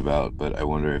connection is about, but I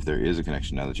wonder if there is a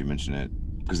connection now that you mention it.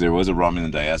 Because there was a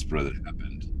Romulan diaspora that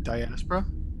happened. Diaspora?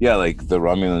 Yeah, like the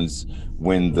Romulans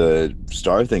when the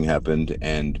star thing happened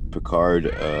and Picard.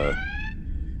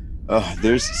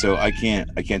 So I can't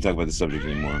talk about the subject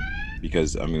anymore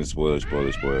because I'm gonna spoiler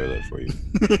alert for you.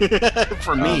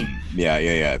 For me.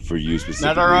 Yeah. For you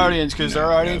specifically. Not our audience, because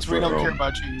our audience we don't care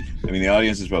about you. I mean, the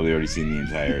audience has probably already seen the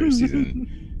entire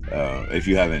season. If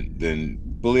you haven't, then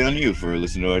bully on you for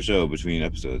listening to our show between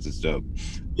episodes. It's dope.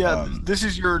 Yeah, this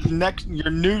is your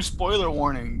new spoiler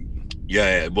warning.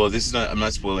 Yeah. Well, this is not. I'm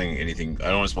not spoiling anything. I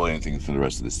don't want to spoil anything for the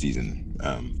rest of the season.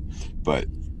 But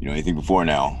anything before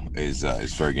now is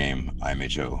fair game.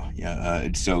 IMHO. Yeah.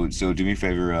 So do me a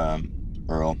favor,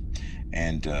 Earl,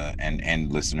 and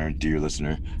listener, dear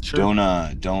listener, sure.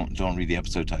 Don't read the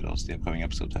episode titles, the upcoming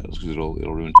episode titles, because it'll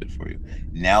ruin it for you.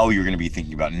 Now you're going to be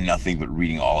thinking about nothing but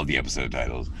reading all of the episode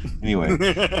titles. Anyway. Go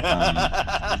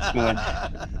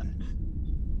ahead.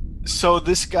 So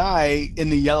this guy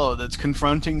in the yellow that's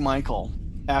confronting Michael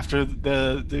after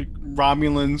the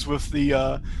Romulans with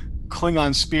the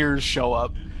Klingon spears show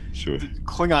up. Sure. The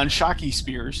Klingon Shaki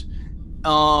spears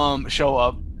show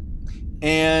up.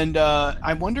 And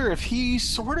I wonder if he's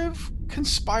sort of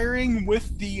conspiring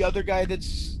with the other guy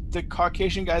that's the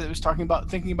Caucasian guy that was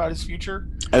thinking about his future.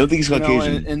 I don't think he's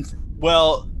Caucasian.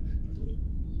 Well,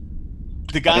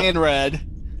 the guy in red.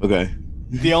 Okay.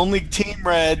 The only Team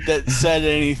Red that said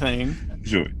anything.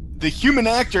 Sure. The human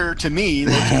actor, to me,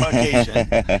 looks Caucasian.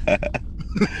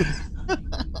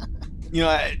 Do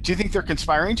you think they're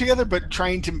conspiring together, but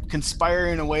trying to conspire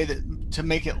in a way to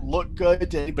make it look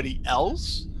good to anybody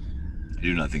else? I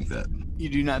do not think that. You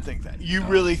do not think that. You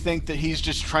really think that he's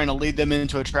just trying to lead them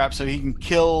into a trap so he can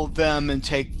kill them and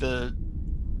take the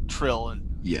Trill and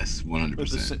yes, 100%.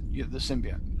 The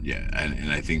symbiote. Yeah,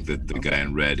 and I think that the guy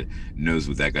in red knows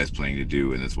what that guy's planning to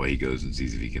do, and that's why he goes and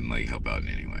sees if he can like help out in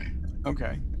any way.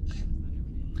 Okay.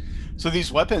 So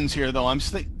these weapons here, though, I'm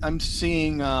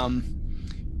seeing, I'm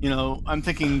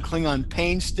thinking Klingon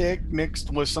pain stick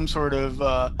mixed with some sort of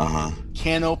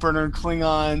can opener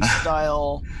Klingon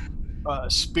style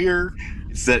spear.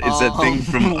 It's that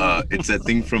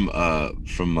thing from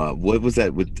what was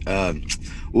that with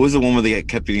what was the one where they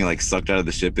kept getting like sucked out of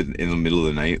the ship in the middle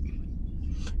of the night?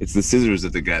 It's the scissors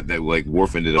that they got that like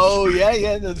Worf ended up. Oh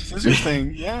yeah, the scissors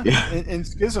thing. Yeah, Yeah. and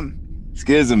Schism.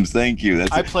 Schisms, thank you.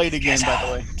 I played again, by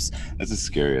the way. That's the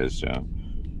scariest show.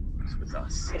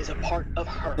 It is a part of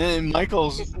her. And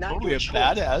Michael's It's not totally your a choice.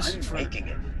 badass I'm for, making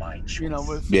it my choice. you know,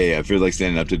 with. Yeah, if you're like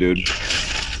standing up to dude.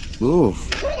 Ooh,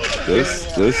 those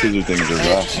scissor things are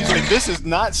rough. She's like, this is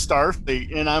not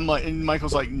Starfleet, and I'm like, and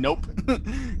Michael's like, nope.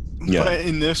 Yeah. But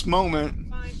in this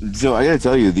moment, So I gotta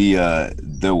tell you,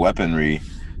 the weaponry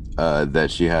that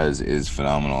she has is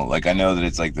phenomenal. Like I know that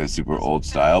it's like the super old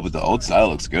style, but the old style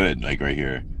looks good. Like right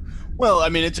here. well, I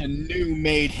mean, it's a new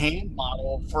made hand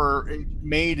model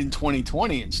made in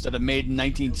 2020 instead of made in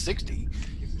 1960.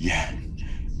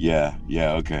 Yeah.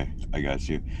 Okay, I got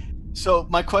you. So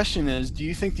my question is, do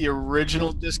you think the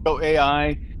original Disco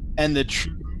AI and the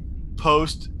true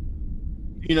post,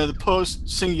 the post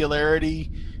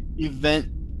singularity event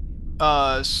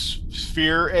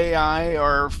sphere AI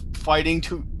are fighting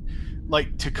to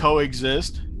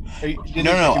coexist? Do you think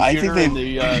No, the I think computer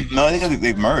they've and the, no, I think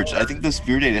they've merged. I think the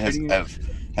Sphere Data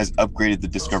has upgraded the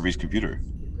Discovery's computer,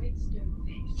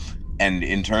 and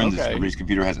in turn, the Okay. Discovery's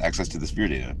computer has access to the Sphere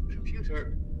Data.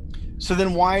 so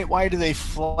then why do they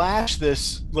flash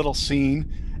this little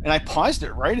scene? And I paused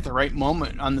it right at the right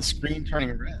moment on the screen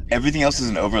turning red. Everything else is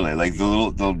an overlay. Like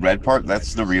the red part,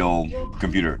 that's the real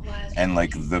computer, and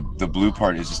like the blue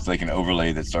part is just like an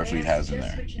overlay that Starfleet has in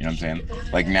there. You know what I'm saying?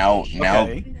 Like now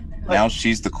Okay. now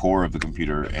she's the core of the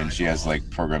computer, and she has like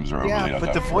programs that are overlaid Yeah, on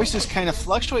but the top. voices kind of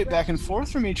fluctuate back and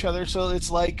forth from each other, so it's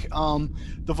like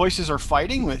the voices are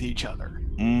fighting with each other.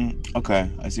 Okay,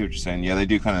 I see what you're saying. Yeah, they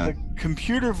do kind The of.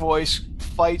 computer voice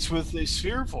fights with the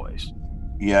sphere voice.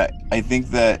 Yeah,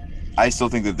 I still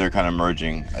think that they're kind of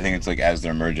merging. I think it's like as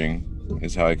they're merging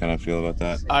is how I kind of feel about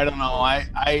that. I don't know.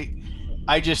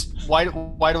 I just why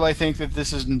do I think that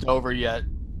this isn't over yet?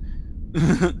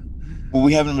 Well,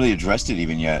 we haven't really addressed it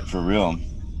even yet, for real.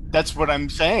 That's what I'm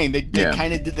saying. They Yeah.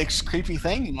 kind of did this creepy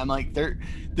thing, and I'm like,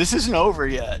 this isn't over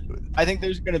yet. I think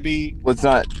there's gonna be Well, it's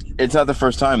not the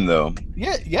first time though.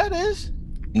 yeah it is.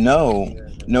 No,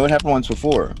 it happened once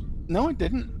before. No, it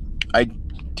didn't.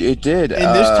 It did. In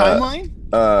this timeline?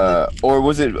 Or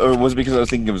was it because I was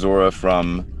thinking of Zora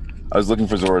I was looking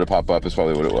for Zora to pop up is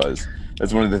probably what it was.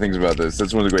 That's one of the things about this.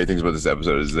 That's one of the great things about this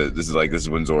episode is that this is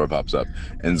when Zora pops up,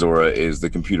 and Zora is the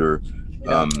computer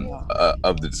of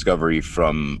the Discovery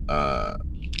from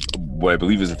what I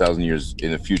believe is 1,000 years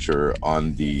in the future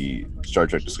on the Star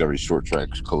Trek Discovery short track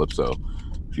Calypso,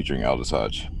 featuring Aldous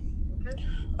Hodge.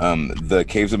 The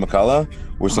Caves of Makala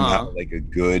were somehow like a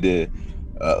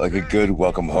good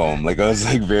welcome home. Like I was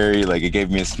like very like it gave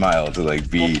me a smile to like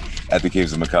be at the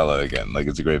Caves of Makala again. Like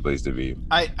it's a great place to be.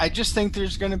 I just think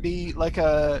there's going to be like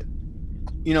a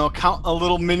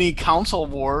little mini council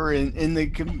war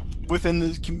within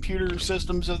the computer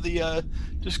systems of the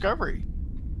Discovery.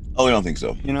 Oh, I don't think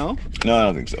so. No, I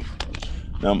don't think so.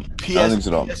 No, I don't think so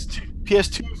at all.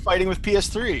 PS2 fighting with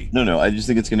PS3. No, I just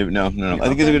think it's gonna no. I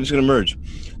think they're just gonna merge.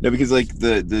 No, because like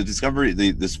the Discovery,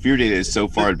 the Sphere Data is so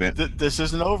far advanced. This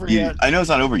isn't over yet. I know it's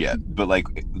not over yet, but like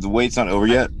the way it's not over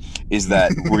yet is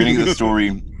that we're gonna get the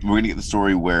story. We're gonna get the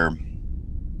story where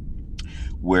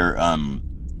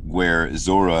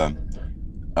Zora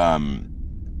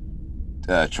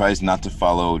tries not to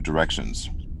follow directions,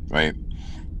 right?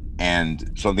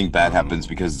 And something bad happens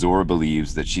because Zora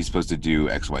believes that she's supposed to do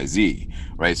XYZ,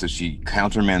 right? So she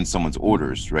countermands someone's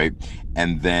orders, right?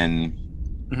 And then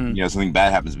something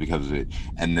bad happens because of it,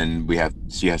 and then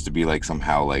she has to be like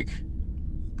somehow like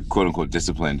quote unquote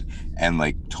disciplined and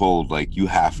like told like you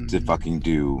have to fucking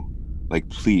do like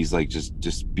please like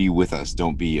just be with us,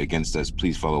 don't be against us,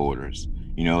 please follow orders,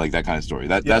 like that kind of story.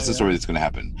 That's the story that's going to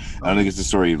happen. I don't think it's the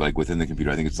story like within the computer.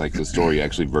 I think it's like the story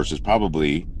actually versus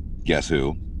probably guess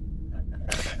who.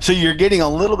 So you're getting a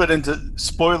little bit into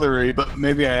spoilery, but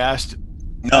maybe I asked.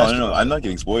 No, I'm not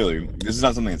getting spoilery. This is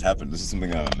not something that's happened. This is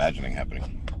something I'm imagining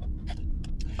happening.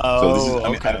 Oh, so this is,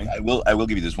 okay. I will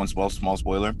give you this one small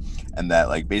spoiler, and that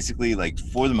like basically like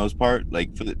for the most part,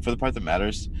 like for the part that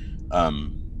matters,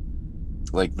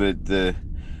 like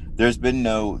there's been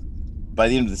no, by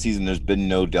the end of the season, there's been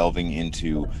no delving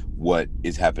into what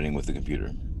is happening with the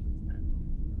computer.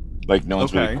 Like no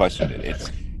one's really questioned it.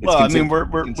 It's well, I mean,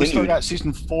 we still got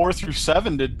season 4 through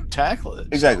 7 to tackle it.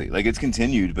 Exactly, like it's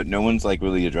continued, but no one's like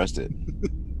really addressed it.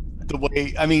 The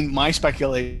way, I mean, my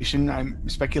speculation, I'm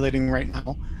speculating right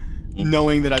now,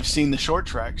 knowing that I've seen the short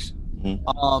treks.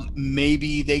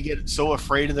 Maybe they get so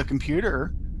afraid of the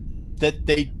computer that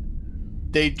they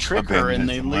they trick her Abandon and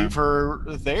it they somewhere? leave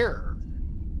her there.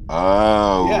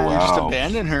 Oh, Yeah, and just wow.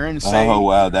 abandon her and say, Oh,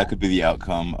 wow. That could be the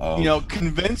outcome of. you know,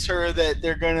 convince her that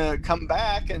they're gonna come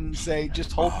back and say,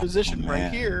 just hold position right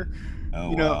man. here.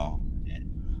 Oh, You know, wow.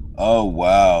 Oh,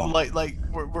 wow. like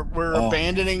we're Oh.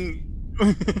 abandoning.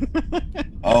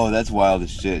 Oh, that's wild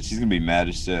as shit. She's gonna be mad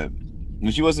as shit.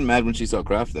 Well, she wasn't mad when she saw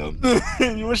Kraft, though.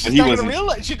 Well, she's But he not gonna wasn't.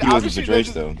 realize. She He wasn't obviously betrayed,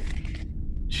 doesn't, though.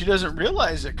 she doesn't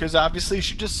realize it because obviously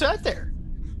she just sat there.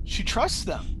 She trusts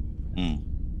them.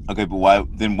 Okay, but why?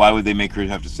 Then why would they make her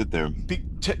have to sit there?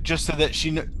 Just so that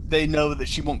they know that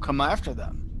she won't come after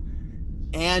them,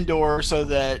 and or so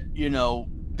that, you know,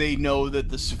 they know that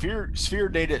the sphere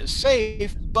data is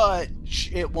safe, but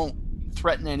it won't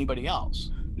threaten anybody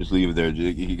else. Just leave it there.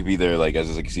 He could be there like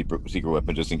as like a secret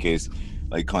weapon, just in case,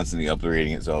 like constantly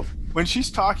upgrading itself. When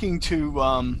she's talking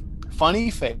to Funny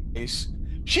Face,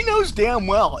 she knows damn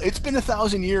well it's been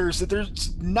 1,000 years that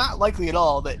there's not likely at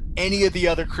all that any of the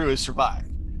other crew has survived.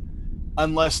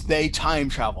 Unless they time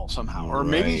travel somehow. Or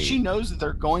maybe Right. she knows that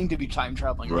they're going to be time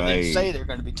traveling. Or they Right. say they're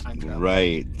going to be time traveling.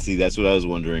 Right. See, that's what I was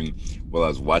wondering while I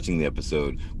was watching the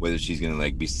episode, whether she's gonna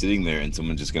like be sitting there and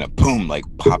someone's just gonna boom, like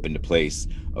pop into place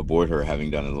aboard her, having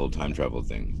done a little time travel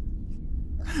thing.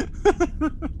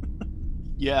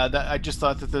 Yeah, I just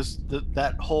thought that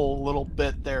that whole little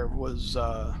bit there was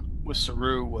with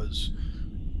Saru was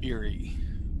eerie.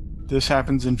 This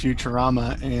happens in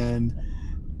Futurama, and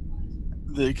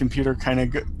the computer kind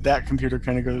of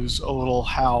goes a little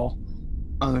howl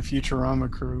on the Futurama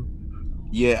crew.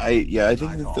 Yeah, I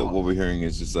think that what we're hearing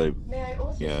is just like,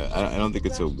 yeah, I don't think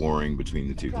it's a warring between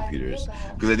the two computers,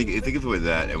 because I think if it were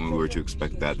that, and we were to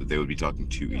expect that they would be talking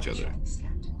to each other,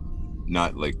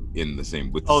 not like in the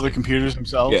same with. The computers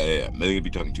themselves. Yeah. I think they'd be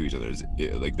talking to each other.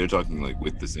 Like they're talking like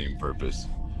with the same purpose.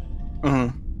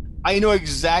 I know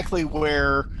exactly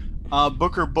where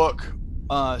Booker Book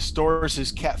stores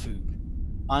his cat food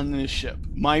on this ship.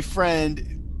 My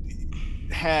friend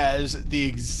has the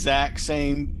exact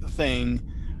same thing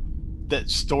that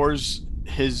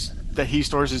he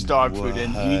stores his dog food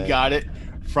in. He got it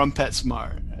from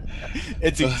PetSmart.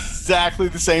 It's exactly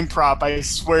the same prop, I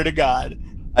swear to God.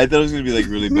 I thought it was gonna be like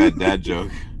really bad dad joke,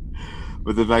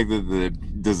 but the fact that the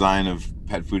design of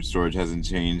pet food storage hasn't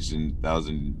changed in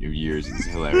 1,000 years is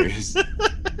hilarious.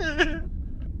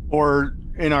 Or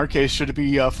in our case, should it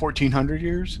be 1,400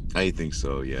 years? I think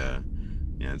so. Yeah,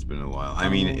 it's been a while. I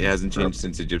mean, it hasn't changed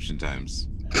since Egyptian times.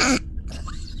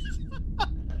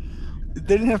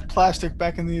 They didn't have plastic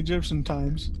back in the Egyptian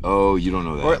times. Oh, you don't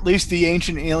know that. Or at least the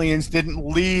ancient aliens didn't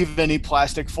leave any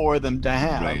plastic for them to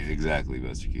have. Right, exactly,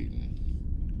 Buster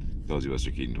Keaton. Told you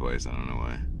Buster Keaton twice. I don't know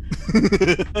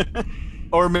why.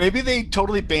 Or maybe they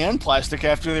totally banned plastic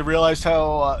after they realized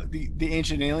how the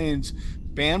ancient aliens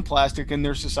banned plastic in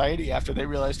their society after they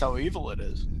realized how evil it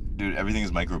is. Dude, everything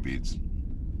is microbeads.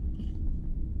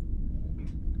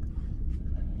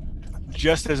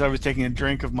 Just as I was taking a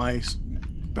drink of my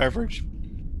beverage,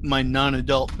 my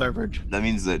non-adult beverage. That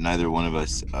means that neither one of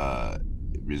us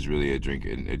is really a drink.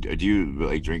 Do you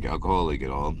like drink alcohol like at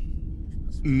all?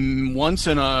 Once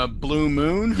in a blue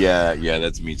moon. Yeah,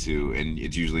 that's me too. And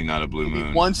it's usually not a blue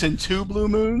moon. Once in 2 blue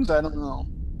moons. I don't know.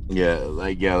 Yeah,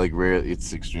 like rare.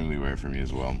 It's extremely rare for me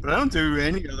as well. But I don't do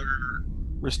any other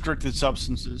restricted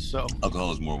substances. So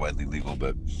Alcohol is more widely legal,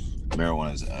 but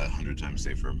marijuana is 100 times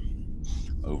safer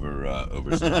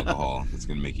over some alcohol. It's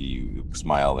gonna make you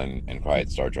smile and cry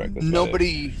at Star Trek. That's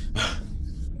nobody,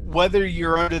 whether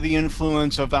you're under the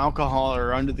influence of alcohol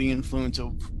or under the influence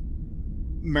of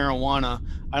marijuana,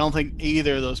 I don't think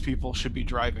either of those people should be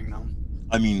driving now.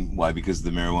 I mean, why? Because the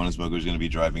marijuana smoker is going to be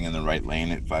driving in the right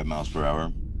lane at 5 miles per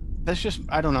hour. That's just,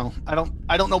 I don't know. I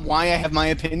don't know why I have my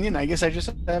opinion. I guess I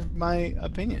just have my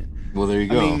opinion. Well, there you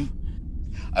go. I mean,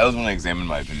 I always want to examine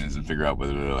my opinions and figure out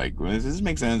whether they're like, well, does this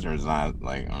make sense or is not?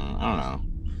 Like, I don't know.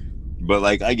 But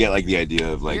like, I get like the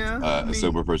idea of like a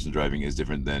sober person driving is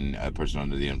different than a person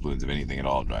under the influence of anything at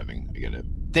all driving. I get it.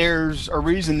 There's a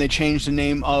reason they changed the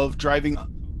name of driving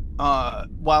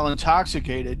while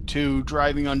intoxicated to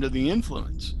driving under the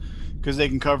influence, because they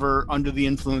can cover under the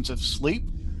influence of sleep,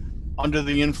 under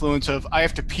the influence of I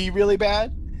have to pee really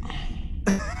bad,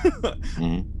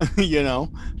 you know,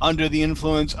 under the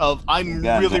influence of I'm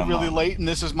really late and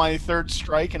this is my 3rd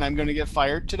strike and I'm going to get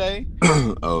fired today.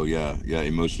 Oh yeah,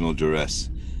 emotional duress.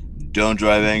 Don't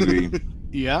drive angry.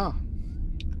 Yeah.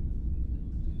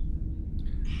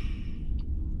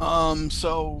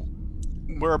 So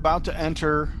we're about to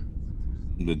enter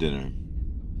the dinner.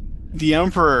 The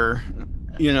Emperor,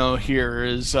 you know, here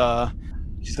is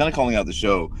she's kind of calling out the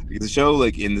show, because the show,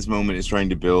 like, in this moment is trying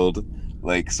to build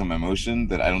like some emotion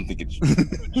that I don't think it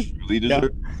truly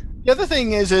deserves. The other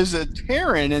thing is a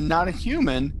Terran and not a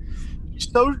human,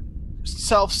 so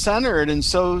self-centered and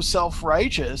so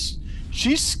self-righteous.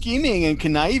 She's scheming and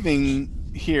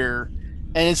conniving here,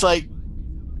 and it's like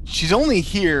she's only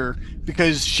here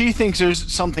because she thinks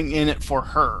there's something in it for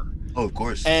her. Oh, of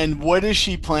course. And what is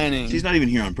she planning? She's not even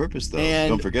here on purpose, though. And-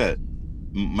 Don't forget,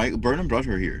 Mike Burnham brought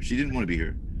her here. She didn't want to be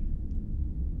here.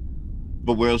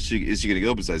 But where else is she going to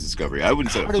go besides Discovery? I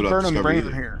wouldn't set How a did foot on Burnham Discovery bring her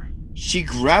either. here? She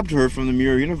grabbed her from the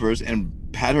Mirror Universe and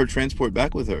had her transport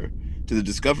back with her to the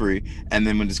Discovery. And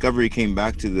then when Discovery came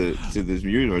back to the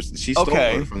Mirror Universe, she stole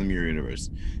her from the Mirror Universe.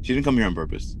 She didn't come here on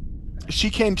purpose. She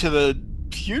came to the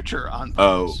future on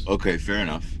Oh, purpose. okay, fair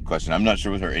enough. Question. I'm not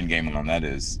sure what her end game on that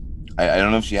is. I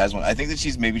don't know if she has one. I think that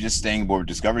she's maybe just staying aboard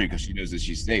Discovery because she knows that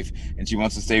she's safe and she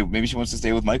wants to stay. Maybe she wants to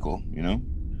stay with Michael. You know,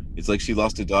 it's like she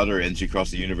lost a daughter and she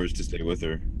crossed the universe to stay with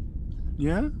her.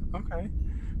 Yeah, okay.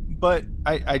 But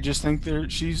I just think there'll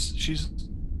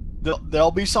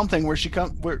be something where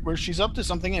where she's up to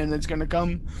something and it's going to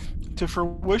come to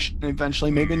fruition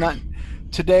eventually. Maybe not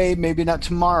today, maybe not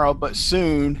tomorrow, but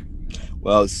soon.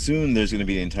 Well, soon there's going to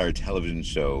be an entire television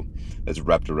show that's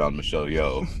wrapped around Michelle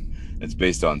Yeoh. It's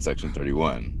based on Section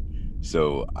 31.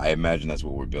 So I imagine that's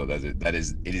what we're building. It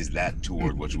is that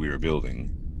toward which we are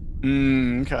building.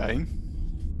 Okay.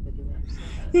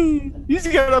 He's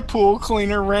got a pool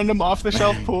cleaner, random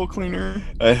off-the-shelf pool cleaner.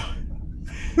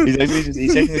 He's actually just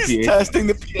he's checking the He's pH. testing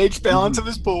the pH balance of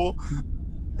his pool.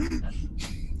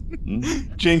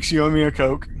 Jinx, you owe me a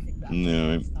Coke.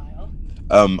 No.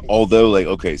 Although, like,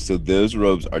 okay, so those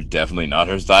robes are definitely not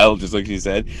her style, just like she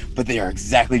said, but they are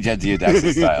exactly Jadzia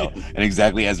Dax's style and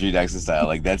exactly Ezri Dax's style.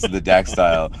 Like, that's the Dax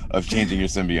style of changing your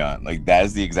symbiont. Like, that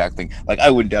is the exact thing. Like, I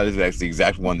wouldn't doubt if that's the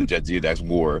exact one that Jadzia Dax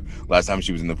wore last time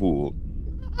she was in the pool.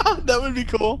 That would be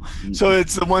cool. So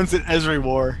it's the ones that Ezri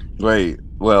wore. Right.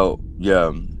 Well,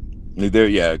 yeah. Like,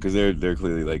 because they're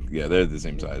clearly like, yeah, they're the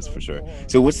same size for sure.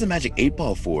 So what's the magic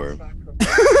 8-ball for?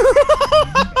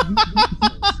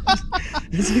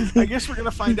 I guess we're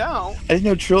gonna find out. I didn't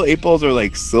know Trill 8-balls are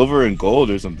like silver and gold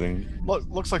or something.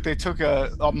 Looks like they took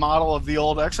a model of the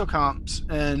old exocomps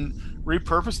and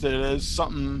repurposed it as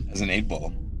something. As an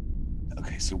 8-ball.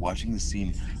 Okay, so watching the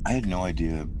scene, I had no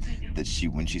idea that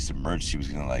when she submerged, she was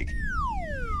gonna like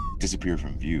disappear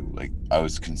from view. Like, I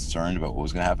was concerned about what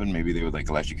was gonna happen. Maybe they would like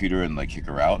electrocute her and like kick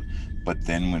her out. But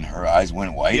then when her eyes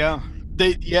went white,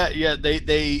 They did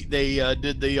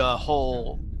the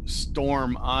whole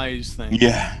storm eyes thing.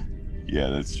 Yeah,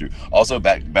 that's true. Also,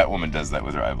 Batwoman does that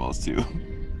with her eyeballs too.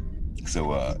 So,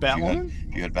 Batwoman?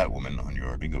 If you had Batwoman on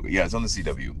your bingo, yeah, it's on the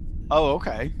CW. Oh,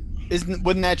 okay.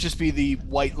 Wouldn't that just be the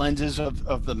white lenses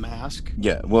of the mask?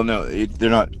 Yeah. Well, no, they're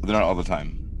not all the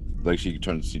time. Like she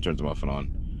turns them off and on.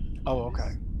 Oh,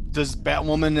 okay. Does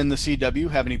Batwoman in the CW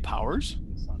have any powers?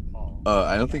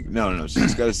 I don't think. No.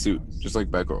 She's got a suit, just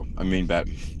like Batgirl. I mean,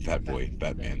 Batboy,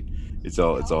 Batman. It's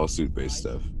all suit based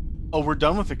stuff. Oh, we're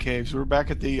done with the caves. We're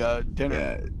back at the dinner.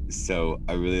 Yeah. So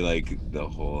I really like the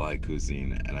whole haiku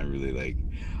scene, and I really like.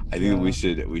 I think we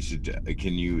should.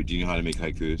 Do you know how to make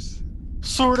haikus?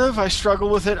 Sort of. I struggle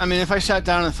with it. I mean, if I sat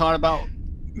down and thought about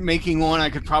making one, I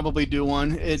could probably do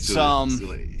one. It's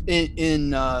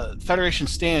in Federation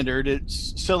Standard.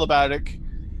 It's syllabic.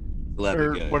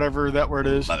 Or whatever that word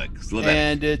is. Syllabic.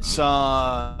 And it's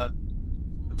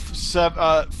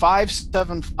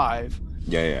 575.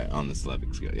 Yeah, on the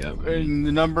syllabic scale. Yeah. And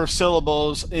the number of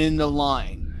syllables in the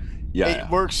line. Yeah. It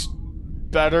works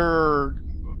better,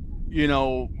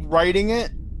 writing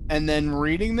it and then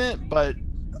reading it, but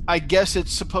I guess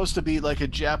it's supposed to be like a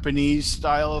Japanese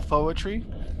style of poetry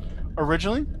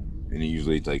originally. And it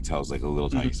usually like tells like a little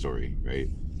tiny story, right?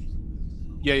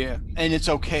 Yeah. And it's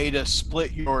okay to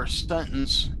split your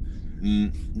sentence.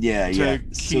 Yeah.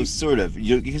 So sort of.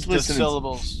 You can split the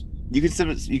syllables. You can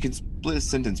split a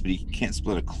sentence, but you can't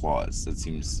split a clause. That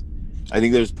seems. I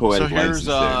think there's poetic license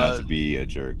there not to be a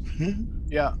jerk.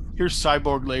 Yeah. Here's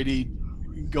Cyborg Lady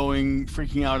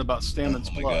freaking out about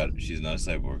Stamets' blood. Oh my god, she's not a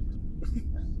cyborg.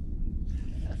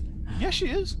 Yeah, she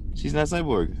is. She's not a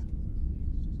cyborg.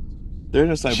 There are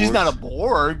no cyborgs. She's not a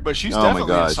Borg, but she's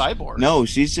definitely a cyborg. No,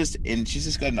 she's just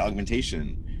got an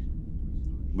augmentation,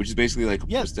 which is basically like a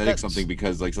prosthetic something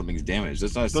because like something's damaged.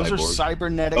 That's not a cyborg. Those are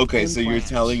cybernetic. Okay, implants. So you're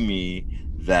telling me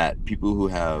that people who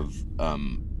have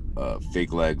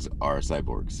fake legs are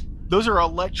cyborgs? Those are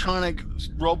electronic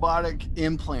robotic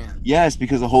implants. Yes,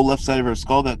 because the whole left side of her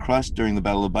skull got crushed during the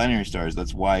Battle of Binary Stars.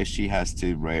 That's why she had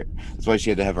to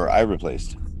have her eye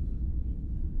replaced.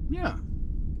 Yeah.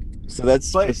 So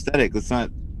that's prosthetic. She's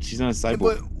not a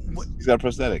cyborg. She's got a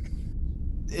prosthetic.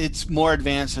 It's more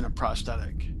advanced than a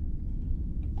prosthetic.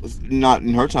 Not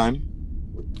in her time.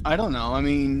 I don't know. I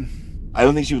mean, I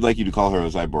don't think she would like you to call her a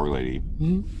cyborg lady.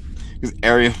 Because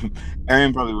Arian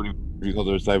probably wouldn't if you called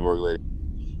her a cyborg lady.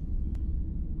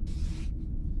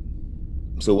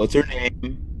 So what's her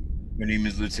name? Her name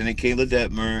is Lieutenant Kayla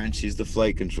Detmer, and she's the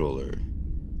flight controller.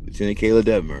 Lieutenant Kayla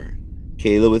Detmer.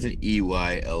 Kayla with an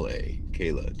E-Y-L-A.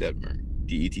 Kayla Detmer.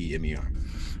 D-E-T-M-E-R.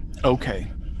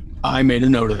 okay. I made a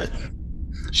note of it.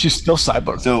 She's still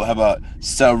cyborg. So how about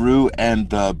Saru and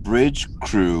the bridge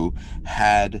crew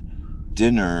had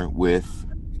dinner with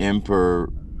Emperor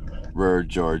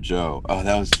Giorgio. Oh,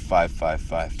 that was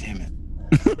 555. Damn it.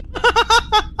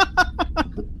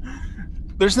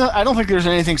 I don't think there's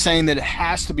anything saying that it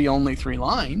has to be only 3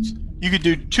 lines. You could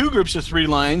do 2 groups of 3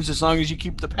 lines as long as you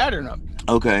keep the pattern up.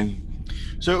 Okay.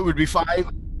 So it would be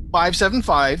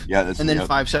 575. Yeah, that's and then yep.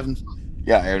 575.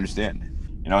 Yeah, I understand.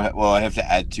 Well, I have to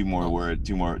add 2 more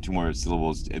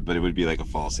syllables, but it would be like a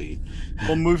falsie.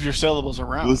 We'll move your syllables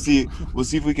around. We'll see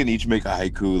if we can each make a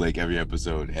haiku like every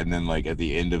episode, and then like at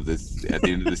the end of the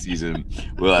season,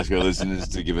 we'll ask our listeners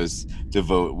to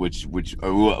vote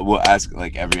we'll ask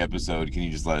like every episode. Can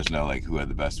you just let us know like who had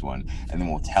the best one, and then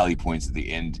we'll tally points at the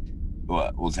end.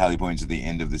 We'll tally points at the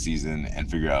end of the season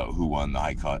and figure out who won the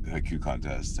haiku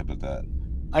contest. How about that?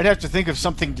 I'd have to think of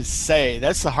something to say.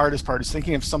 That's the hardest part, is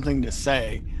thinking of something to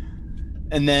say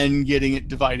and then getting it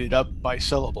divided up by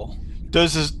syllable.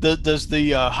 Does the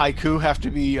haiku have to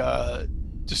be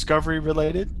Discovery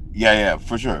related? Yeah,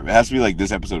 for sure. It has to be like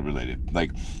this episode related.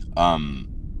 Like,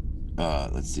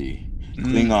 let's see.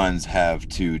 Klingons have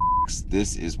 2 dicks.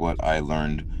 This is what I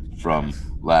learned from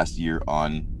last year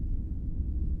on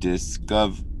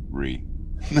Discovery.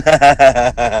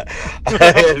 I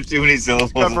have too many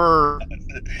syllables. Discover.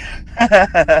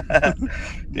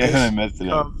 Yeah, I messed it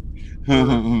up.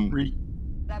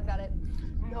 I've got it.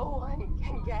 No one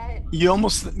can get. You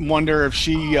almost wonder if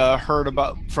she heard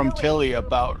from Tilly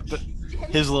about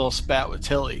his little spat with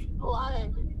Tilly.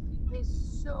 Blood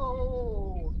is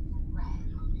so red.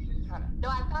 No,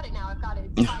 I've got it now. I've got it.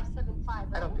 It's 575.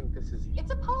 I don't think this is. It's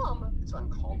a poem. It's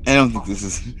uncalled. I don't think this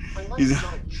is. My life's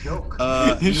not a joke.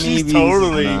 She's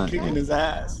totally kicking his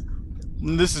ass.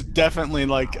 And this is definitely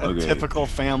like a typical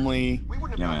family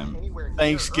Yeah, man.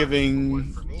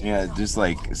 Thanksgiving. Yeah, just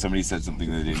like somebody said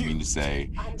something they didn't mean to say.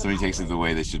 Somebody takes it the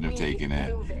way they shouldn't have taken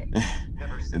it.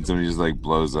 And somebody just like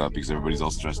blows up because everybody's all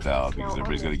stressed out because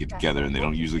everybody's got to get together and they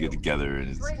don't usually get together, and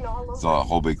it's all a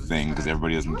whole big thing because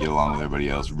everybody doesn't get along with everybody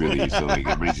else really. So like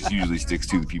everybody just usually sticks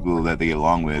to the people that they get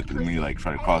along with. But then when you like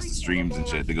try to cross the streams and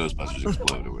shit, the Ghostbusters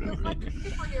explode or whatever.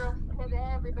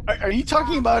 Are you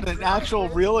talking about an actual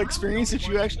real experience that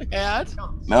you actually had?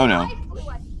 No. I flew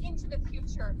us into the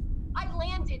future. I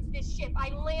landed this ship. I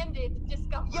landed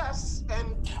Discovery. Yes,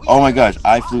 and. Oh my gosh,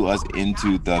 I flew us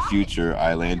into the future.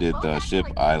 I landed the ship.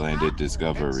 I landed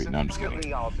Discovery. No, I'm just kidding.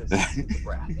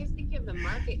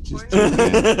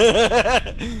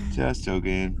 Just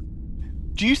joking.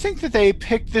 Do you think that they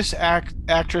picked this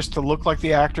actress to look like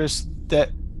the actress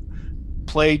that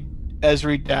played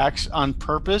Ezri Dax on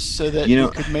purpose so that you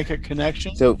could make a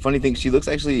connection? So funny thing, she looks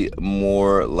actually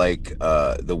more like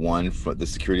the one from the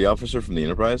security officer from the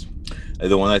Enterprise,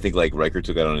 the one I think like Riker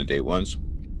took out on a date once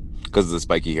because of the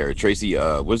spiky hair. Tracy,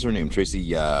 what's her name?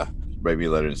 Tracy. Write me a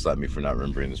letter and slap me for not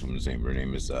remembering this woman's name. Her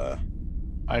name is. I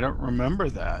don't remember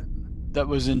that. That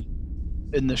was in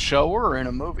the show or in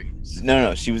a movie?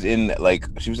 No. She was in a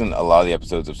lot of the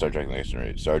episodes of Star Trek: The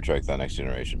Next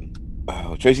Generation.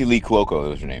 Oh, Tracy Lee Cuoco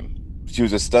was her name. She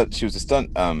was a stunt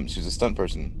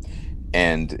person,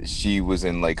 and she was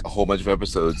in like a whole bunch of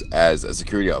episodes as a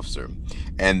security officer.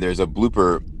 And there's a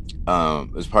blooper,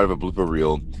 as part of a blooper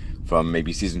reel from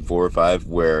maybe season 4 or 5,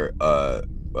 where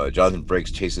Jonathan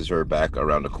Frakes chases her back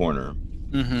around a corner.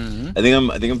 Mm-hmm. I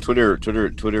think I'm Twitter.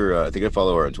 I think I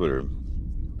follow her on Twitter.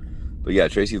 But yeah,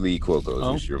 Tracy Lee Cuoco is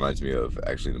who she reminds me of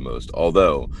actually the most.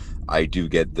 Although I do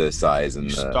get the size and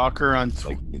the stalker on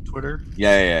Twitter.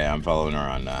 Yeah. I'm following her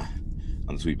on the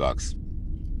Sweetbox.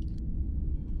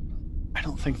 I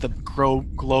don't think the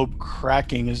globe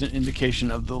cracking is an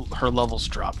indication of her levels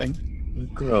dropping.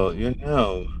 Girl, you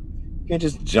can't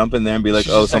just jump in there and be like,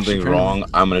 "Oh, something's wrong.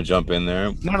 I'm gonna jump in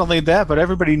there." Not only that, but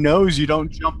everybody knows you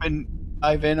don't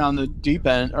dive in on the deep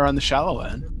end or on the shallow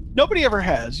end. Nobody ever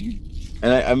has.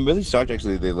 And I'm really shocked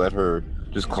actually they let her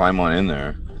just climb on in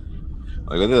there.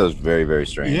 Like I thought that was very, very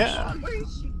strange. Yeah.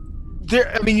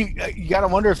 You got to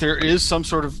wonder if there is some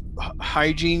sort of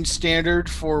hygiene standard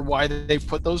for why they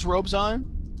put those robes on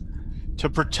to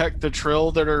protect the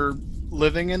Trill that are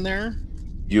living in there.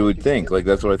 You would think, like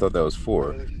that's what I thought that was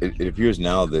for. It appears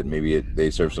now that maybe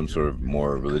they serve some sort of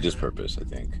more religious purpose. I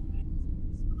think.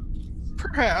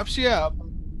 Perhaps, yeah.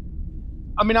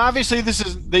 I mean, obviously, this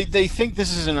is they think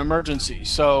this is an emergency.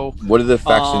 So What do the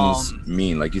factions Um,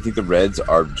 mean? Like, do you think the reds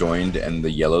are joined and the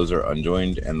yellows are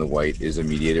unjoined, and the white is a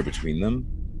mediator between them,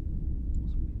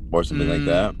 or something like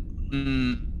that?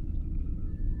 mm,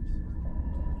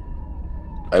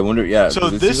 I wonder. Yeah, so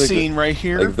 'cause it this seems like scene right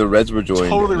here the reds were joined.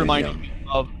 totally and then, reminded me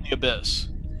of the Abyss.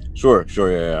 Sure,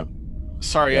 yeah.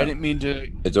 Sorry, Yeah. I didn't mean to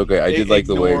It's okay. I did like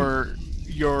the way. ignore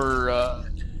your.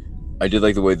 I did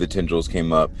like the way the tendrils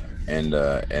came up and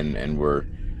were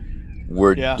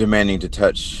Yeah. demanding to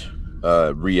touch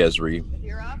Riezri.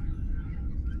 Adira?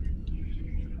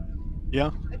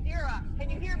 Yeah. Adira, can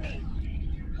you hear me?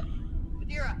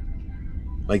 Adira.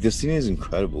 Like, this scene is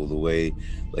incredible. The way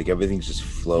like everything's just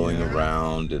flowing Yeah.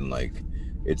 around, and like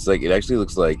it's like it actually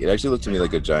looks to me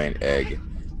like a giant egg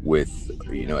with,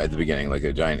 you know, at the beginning, like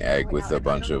a giant egg with a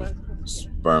bunch of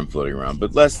sperm floating around,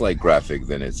 but less like graphic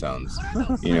than it sounds.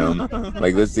 You know,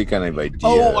 like that's the kind of idea.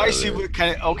 Oh, I of see it. what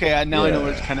kind of. Okay, now I know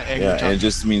what kind of egg. Yeah, you're and talking it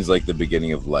just means like the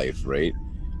beginning of life, right?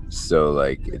 So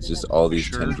like it's just all these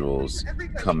Sure. tendrils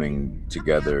coming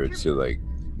together to, like,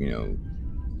 you know,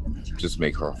 just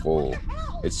make her whole.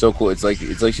 It's so cool. It's like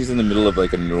she's in the middle of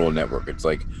like a neural network. It's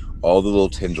like all the little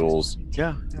tendrils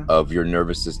Yeah. of your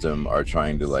nervous system are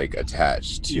trying to like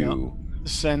attach to The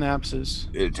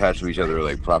synapses. attach to each other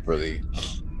like properly.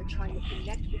 We're trying to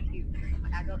connect with you.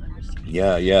 I don't understand.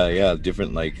 Yeah.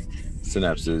 Different like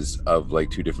synapses of like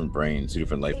two different brains, two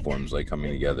different life forms like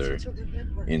coming together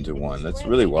into one. That's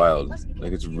really wild.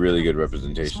 Like, it's really good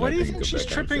representation. So why do you I think of she's that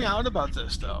kind of tripping thing. out about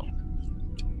this though?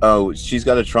 Oh, she's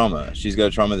got a trauma. She's got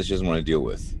a trauma that she doesn't want to deal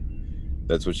with.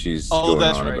 That's what she's going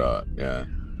that's on right. about. Yeah.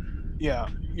 Yeah.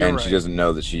 You're And right. she doesn't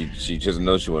know that she doesn't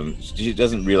know she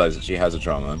doesn't realize that she has a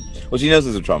trauma. Well, she knows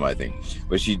it's a trauma, I think,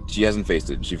 but she hasn't faced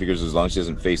it. She figures as long as she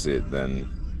doesn't face it, then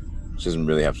she doesn't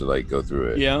really have to like go through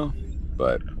it. Yeah.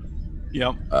 But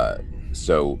Yep.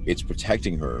 so it's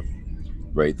protecting her,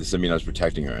 right? The symbiote is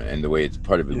protecting her, and the way it's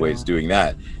part of the way it's doing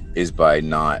that is by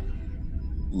not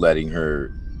letting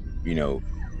her, you know,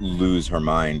 lose her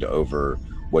mind over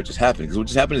what just happened. Because what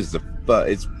just happened is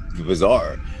it's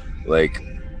bizarre. Like,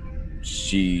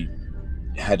 she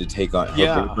had to take on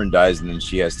her boyfriend dies, and then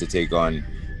she has to take on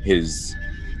his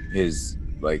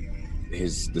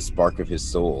the spark of his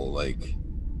soul. Like,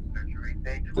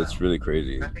 that's really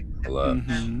crazy. A lot.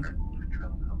 Mhm.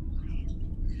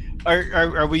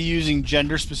 Are we using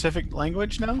gender specific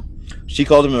language now? She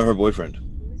called him her boyfriend.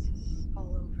 This is all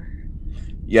over.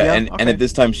 Yeah, Yeah, and okay. at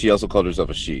this time she also called herself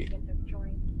a she.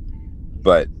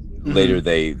 But Mm-hmm. later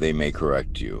they may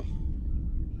correct you,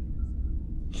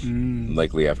 Mm.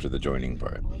 likely after the joining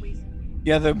part.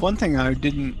 Yeah, the one thing I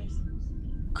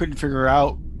couldn't figure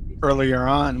out earlier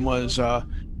on was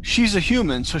she's a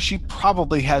human, so she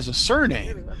probably has a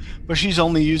surname, but she's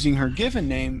only using her given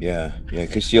name. Yeah,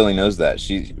 because she only knows that.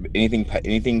 She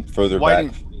anything further Why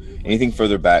back, anything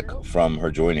further back from her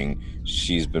joining,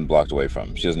 she's been blocked away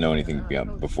from. She doesn't know anything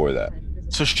beyond before that.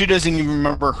 So she doesn't even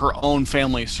remember her own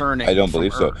family surname. I don't from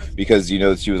believe so, Earth. because you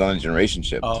know she was on a generation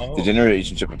ship. Oh. The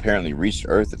generation ship apparently reached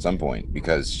Earth at some point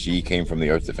because she came from the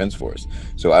Earth Defense Force.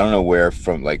 So I don't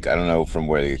know from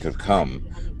where they could have come,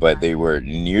 but they were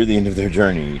near the end of their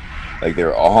journey. Like, they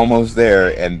were almost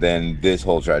there, and then this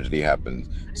whole tragedy happened.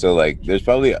 So like, there's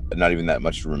probably not even that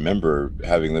much to remember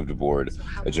having lived aboard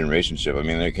a generation ship. I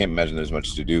mean, I can't imagine there's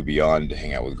much to do beyond to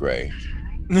hang out with Gray.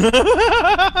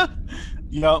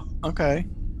 Yep. Okay.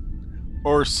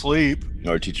 Or sleep.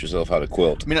 Or teach yourself how to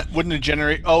quilt. I mean, wouldn't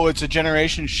it's a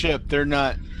generation ship. They're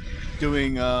not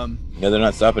doing No, they're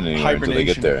not stopping anywhere until they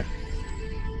get hibernation.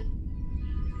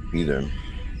 there. Either.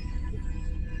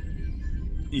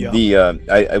 Yeah.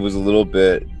 I was a little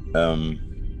bit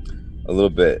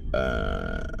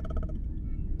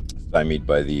stymied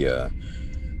by the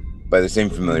same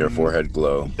familiar forehead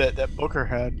glow. that Booker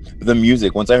had. The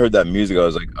music, once I heard that music, I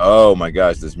was like, oh my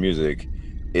gosh, this music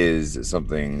is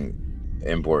something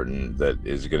important that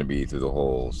is going to be through the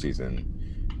whole season,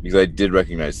 because I did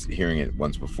recognize hearing it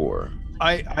once before.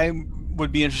 I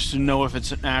would be interested to know if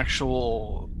it's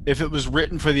if it was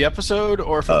written for the episode,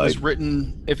 or if it was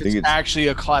written, if think it's it's- actually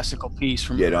a classical piece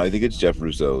from. Yeah, no, I think it's Jeff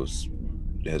Russo's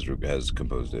has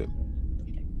composed it.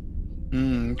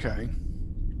 Okay.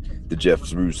 The Jeff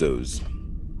Russos.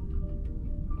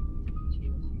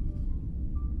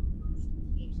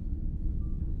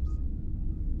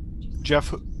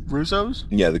 Jeff Russo's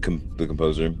Yeah, the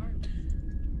composer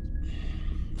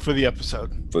for the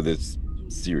episode. for this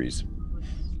series.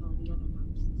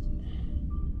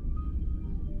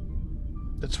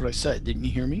 That's what I said. Didn't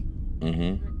you hear me?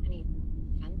 Mm-hmm.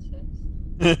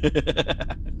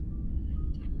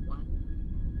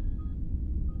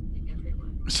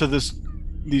 So this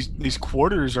these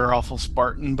quarters are awful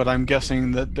Spartan, but I'm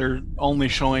guessing that they're only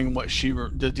showing what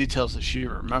the details that she I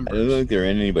don't remembers. think they're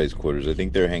in anybody's quarters. I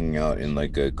think they're hanging out in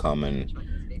like a common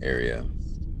area.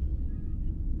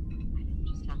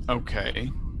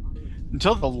 Okay.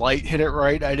 Until the light hit it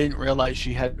right, I didn't realize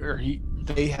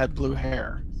they had blue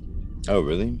hair. Oh,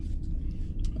 really?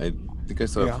 I think I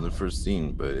saw it Yeah. from the first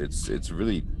scene, but it's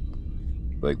really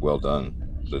like well done.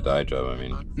 The dye job, I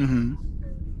mean. Mm-hmm.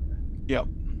 Yep.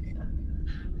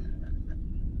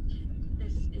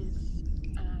 This is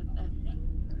a thing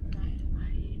that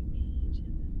I need.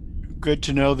 Good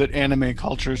to know that anime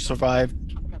culture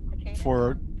survived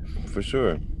for For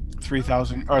sure.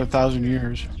 3,000 or 1,000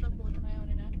 years. Struggle with my own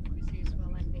inadequacies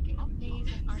while I'm making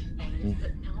these aren't things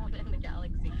that no one in the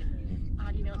galaxy can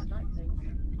how do you know it's not things?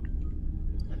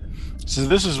 So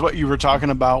this is what you were talking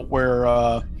about,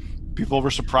 where people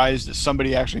were surprised that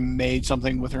somebody actually made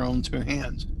something with their own 2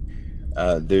 hands.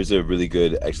 There's a really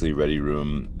good, actually, Ready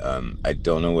Room. I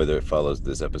don't know whether it follows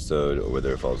this episode or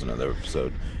whether it follows another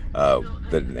episode.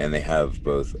 And they have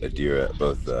both Adira,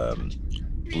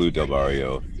 Blue Del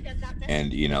Barrio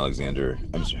and Ian Alexander.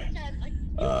 I'm sorry.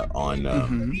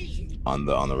 On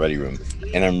the Ready Room,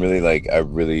 and I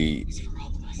really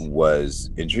was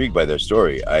intrigued by their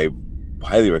story. I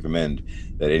highly recommend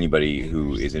that anybody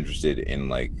who is interested in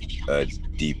like a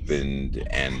deepened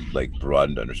and like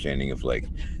broadened understanding of like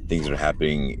things that are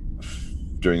happening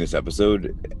during this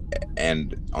episode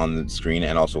and on the screen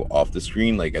and also off the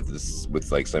screen, like at this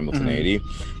with like simultaneity,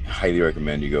 highly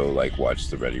recommend you go like watch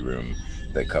the Ready Room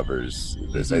that covers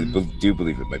this. I do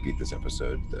believe it might be this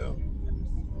episode though.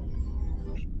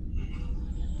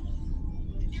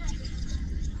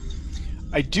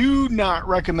 I do not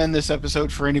recommend this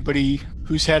episode for anybody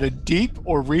who's had a deep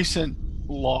or recent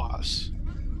loss.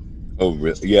 Oh,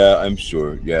 really? Yeah, I'm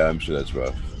sure. That's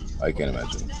rough. I can't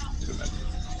imagine.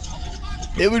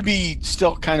 It would be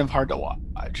still kind of hard to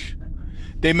watch.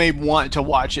 They may want to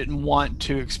watch it and want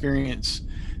to experience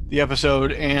the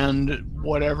episode and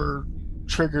whatever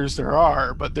triggers there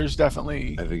are, but there's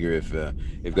definitely... I figure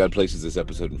if God places this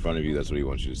episode in front of you, that's what he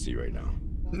wants you to see right now.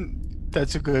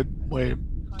 That's a good way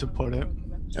to put it.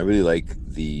 I really like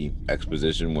the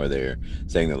exposition where they're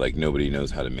saying that like nobody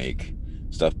knows how to make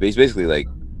stuff. Basically like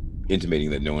intimating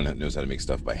that no one knows how to make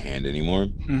stuff by hand anymore.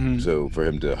 So for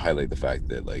him to highlight the fact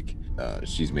that like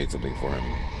she's made something for him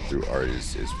through art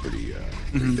is pretty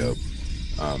dope.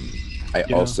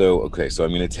 Also, okay, so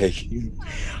I'm gonna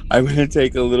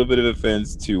take a little bit of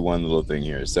offense to one little thing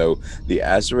here. So the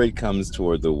asteroid comes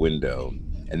toward the window,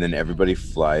 and then everybody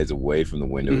flies away from the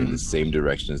window in the same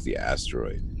direction as the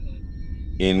asteroid.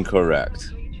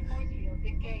 Incorrect.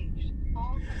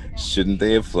 Shouldn't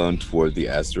they have flown toward the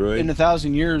asteroid? In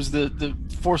 1,000 years, the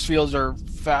force fields are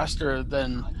faster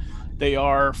than they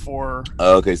are for...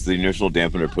 Okay, so the inertial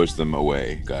dampener pushed them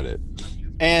away. Got it.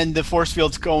 And the force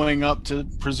fields going up to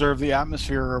preserve the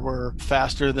atmosphere were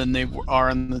faster than they are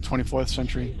in the 24th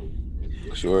century.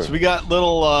 Sure. So we got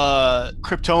little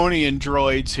Kryptonian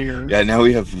droids here. Yeah, now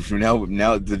we have so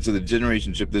the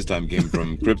generation ship this time came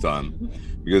from Krypton,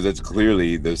 because that's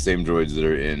clearly those same droids that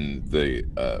are in the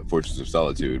Fortress of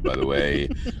Solitude. By the way,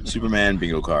 Superman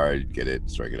bingo card, get it,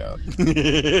 strike it out.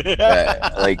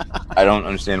 Like I don't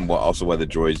understand why the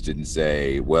droids didn't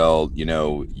say, well, you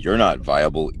know, you're not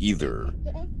viable either.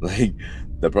 Like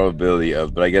the probability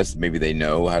of, but I guess maybe they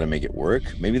know how to make it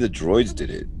work. Maybe the droids did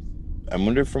it. I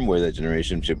wonder from where that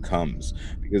generation ship comes,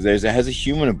 because it has a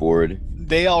human aboard.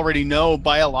 They already know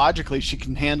biologically she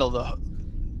can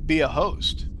be a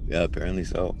host. Yeah, apparently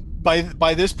so.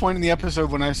 By this point in the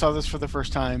episode, when I saw this for the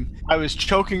first time, I was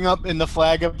choking up in the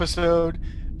Flag episode.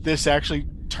 This actually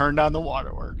turned on the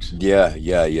waterworks. Yeah.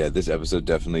 This episode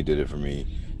definitely did it for me.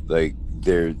 Like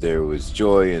there was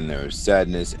joy and there was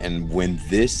sadness, and when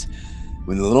the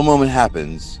little moment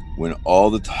happens, when all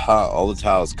the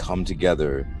tiles come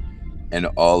together and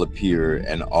all appear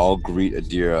and all greet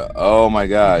Adira, oh my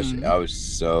gosh, I was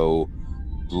so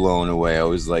blown away. I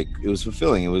was like, it was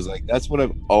fulfilling. It was like, that's what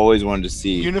I've always wanted to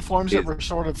see. Uniforms that we're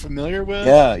sort of familiar with.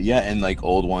 Yeah, and like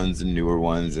old ones and newer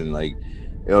ones, and like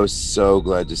I was so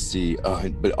glad to see,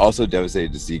 but also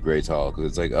devastated to see Grey Tall, because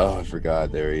it's like, oh, I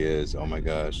forgot, there he is. Oh my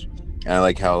gosh. And I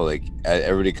like how like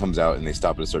everybody comes out and they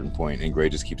stop at a certain point, and Grey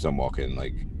just keeps on walking,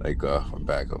 like oh, I'm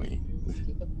back, homie.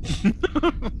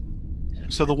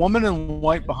 So the woman in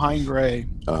white behind Grey,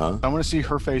 I want to see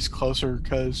her face closer,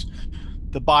 because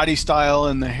the body style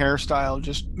and the hairstyle,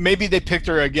 just maybe they picked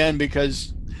her again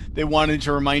because they wanted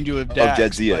to remind you of Dax.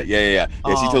 Jadzia. Yeah.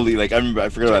 She totally, like, I remember, I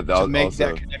forgot about that to make also.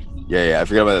 that connection. Yeah, I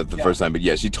forgot about that the first time, but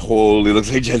yeah, she totally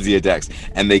looks like Jadzia Dax.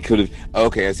 And they could have.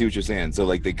 Okay, I see what you're saying. So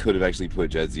like, they could have actually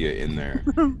put Jadzia in there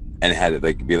and had it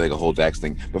like be like a whole Dax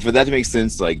thing. But for that to make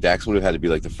sense, like Dax would have had to be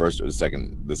like the first or the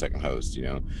second host, you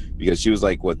know, because she was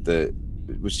like was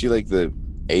she like the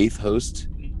 8th host?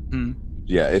 Hmm.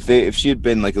 Yeah, if she had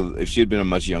been a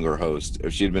much younger host,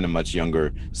 if she had been a much younger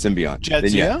symbiont,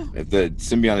 then yeah, if the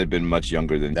symbiont had been much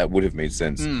younger, then that would have made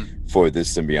sense for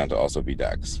this symbiont to also be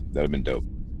Dax. That would have been dope.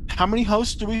 How many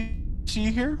hosts do we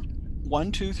see here?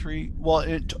 1, 2, 3. Well,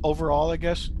 overall, I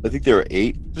guess. I think there are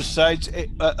 8. Besides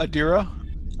Adira?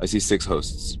 I see 6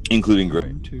 hosts, including Gray.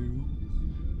 1, 2,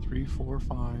 3, 4,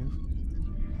 5,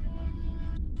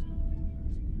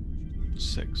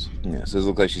 6. Yeah, so it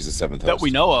looks like she's the 7th host. That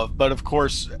we know of, but of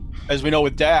course, as we know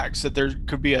with Dax, that there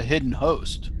could be a hidden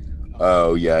host.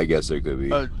 Oh, yeah, I guess there could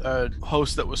be. A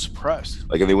host that was suppressed.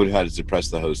 Like, they would have had to suppress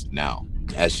the host now,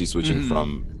 as she's switching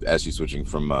from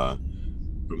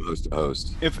host to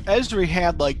host. If Ezri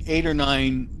had like 8 or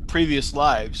 9 previous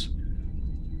lives,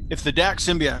 if the Dax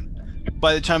symbiote,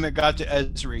 by the time it got to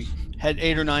Ezri, had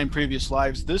 8 or 9 previous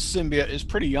lives, this symbiote is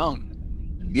pretty young.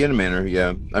 Yeah, in a manner,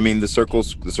 yeah. I mean, the circle.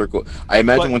 I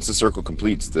imagine once the circle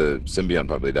completes, the symbiont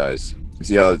probably dies.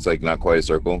 See how it's like not quite a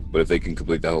circle, but if they can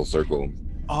complete that whole circle.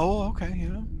 Oh, okay,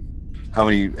 yeah. How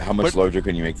much larger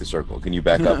can you make the circle? Can you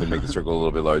back up and make the circle a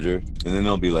little bit larger? And then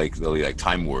they'll be like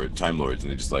time lords,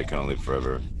 and they just like kind of live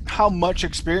forever. How much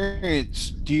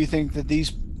experience do you think that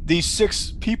these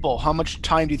 6 people? How much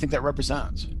time do you think that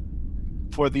represents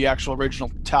for the actual original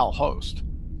Tal host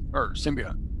or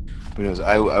symbiote? Who knows?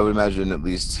 I would imagine at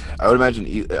least. I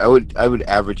would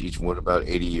average each one about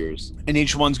 80 years. And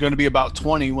each one's going to be about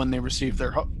 20 when they receive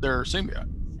their symbiote.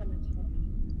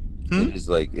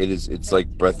 It's like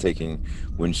breathtaking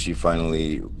when she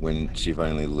finally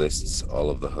lists all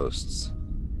of the hosts,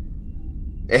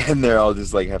 and they're all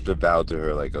just like have to bow to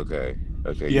her like okay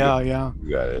yeah you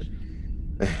got it.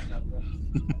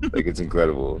 Like, it's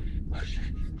incredible.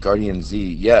 Guardian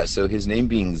Z, yeah, so his name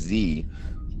being Z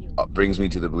brings me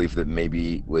to the belief that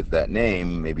maybe with that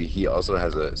name, maybe he also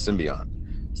has a symbiont.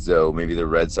 So maybe the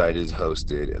red side is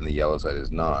hosted and the yellow side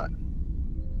is not.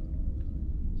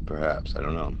 Perhaps, I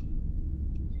don't know.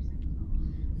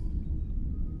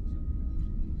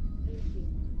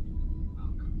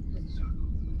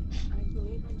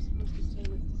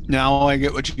 Now I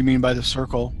get what you mean by the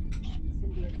circle.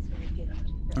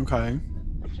 Okay.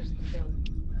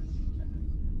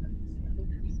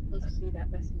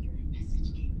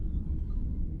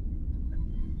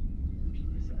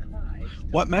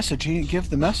 What message? He didn't give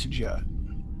the message yet.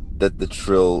 That the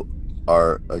Trill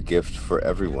are a gift for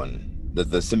everyone.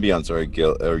 That the symbionts are a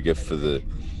gift for the.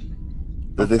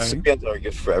 That the symbionts are a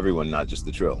gift for everyone, not just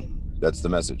the Trill. That's the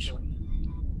message.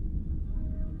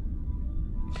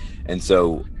 And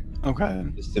so, the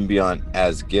symbiont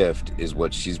as gift is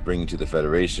what she's bringing to the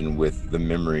Federation with the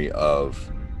memory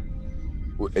of.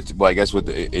 I guess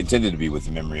intended to be with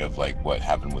the memory of like what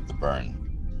happened with the burn.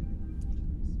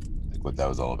 Like what that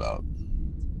was all about.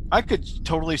 I could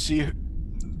totally see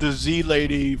the Z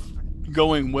lady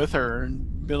going with her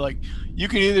and be like, "You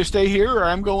can either stay here or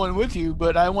I'm going with you,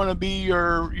 but I want to be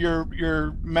your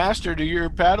master to your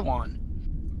Padawan."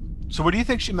 So, what do you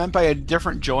think she meant by a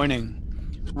different joining?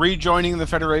 Rejoining the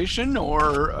Federation,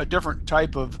 or a different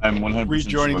type of I'm 100%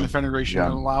 rejoining the Federation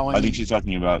and allowing? I think she's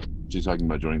talking about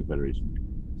joining the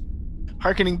Federation.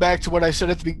 Harkening back to what I said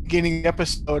at the beginning of the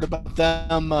episode about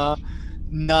them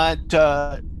not.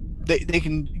 They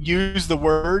can use the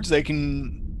words, they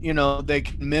can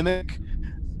mimic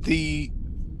the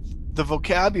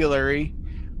vocabulary,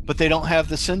 but they don't have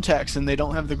the syntax and they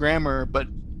don't have the grammar, but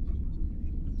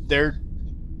they're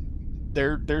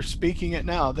speaking it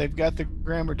now. They've got the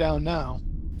grammar down now.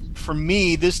 For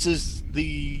me, this is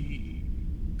the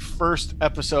first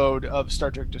episode of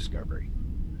Star Trek Discovery.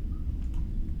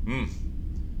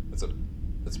 That's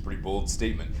a pretty bold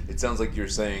statement. It sounds like you're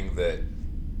saying that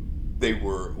they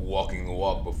were walking the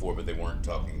walk before, but they weren't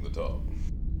talking the talk.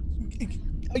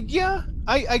 Yeah,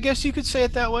 I guess you could say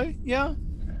it that way. Yeah.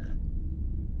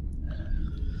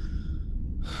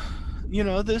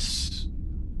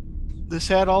 This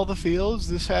had all the feels.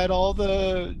 This had all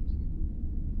the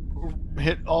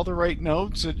hit all the right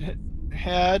notes. It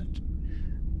had.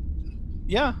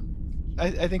 Yeah,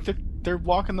 I think they're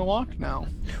walking the walk now.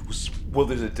 Well,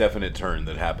 there's a definite turn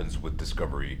that happens with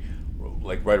Discovery,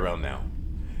 like right around now.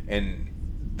 And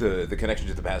the connection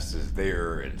to the past is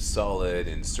there and solid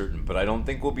and certain, but I don't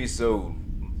think we'll be so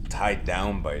tied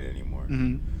down by it anymore.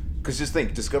 Because just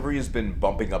think, Discovery has been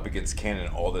bumping up against canon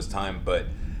all this time, but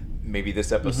maybe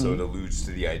this episode alludes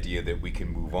to the idea that we can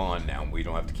move on now. We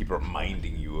don't have to keep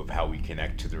reminding you of how we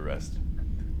connect to the rest.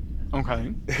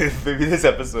 Okay. Maybe this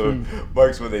episode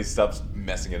marks when they stop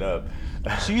messing it up.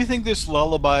 So you think this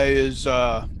lullaby is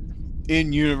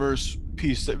in-universe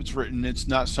piece that was written? It's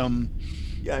not some...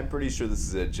 Yeah, I'm pretty sure this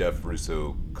is a Jeff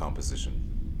Russo composition.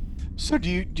 So do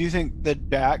you think that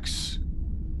Dax...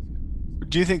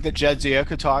 Do you think that Jadzia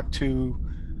could talk to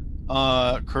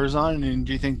Curzon, and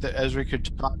do you think that Ezri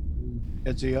could talk to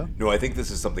Jadzia? No, I think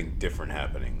this is something different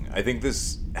happening. I think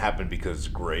this happened because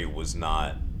Gray was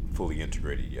not fully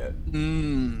integrated yet.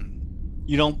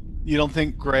 You don't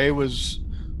think Gray was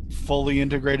fully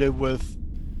integrated with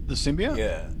the symbiote?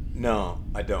 Yeah. No,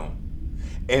 I don't.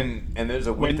 And there's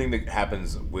a weird thing that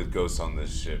happens with ghosts on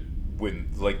this ship.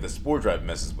 When, like, the spore drive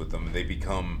messes with them, they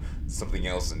become something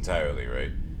else entirely,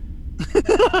 right?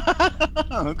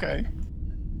 Okay.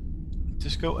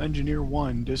 Disco Engineer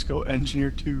 1, Disco Engineer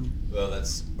 2. Well,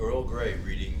 that's Earl Grey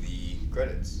reading the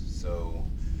credits, so...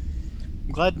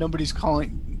 I'm glad nobody's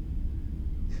calling...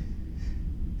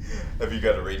 Have you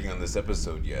got a rating on this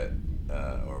episode yet,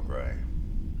 Earl Grey?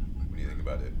 What do you think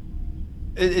about it?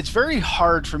 It's very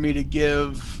hard for me to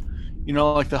give,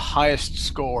 like the highest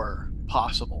score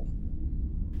possible.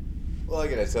 Well, I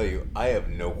gotta tell you, I have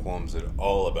no qualms at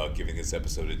all about giving this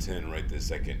episode a 10 right this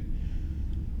second.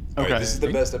 All right, this is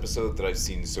the best episode that I've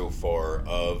seen so far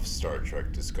of Star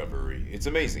Trek Discovery. It's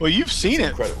amazing. Well, you've seen it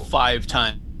incredible. 5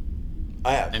 times.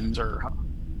 I have.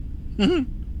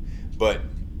 But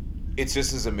it's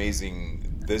just as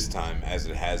amazing this time as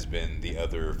it has been the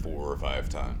other 4 or 5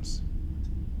 times.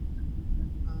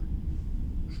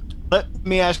 Let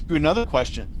me ask you another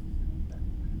question.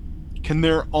 Can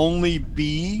there only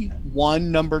be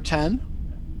one number 10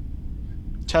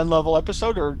 level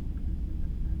episode, or?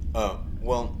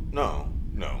 Well, no.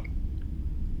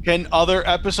 Can other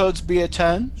episodes be a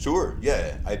 10? Sure,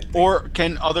 yeah. Or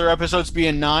can other episodes be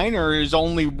a 9, or is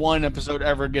only one episode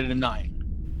ever get a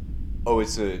 9? Oh,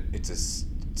 it's a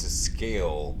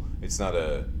scale. It's not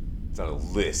a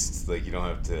list. Like, you don't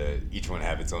have to each one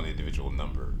have its own individual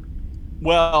number.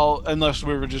 Well, unless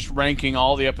we were just ranking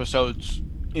all the episodes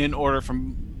in order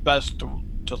from best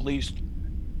to least.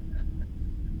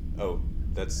 Oh,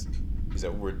 that's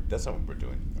not what we're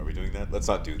doing. Are we doing that? Let's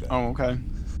not do that. Oh, okay.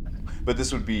 But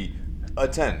this would be a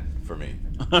 10 for me.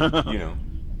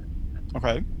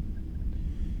 Okay.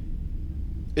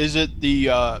 Is it the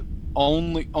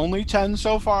only 10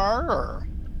 so far, or?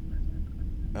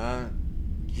 I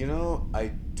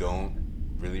don't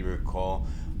really recall.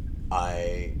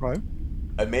 Right.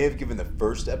 I may have given the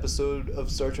first episode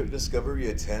of Star Trek Discovery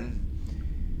a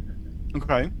 10.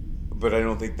 Okay. But I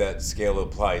don't think that scale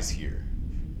applies here.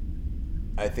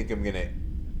 I think I'm going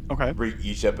to rate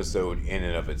each episode in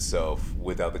and of itself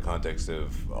without the context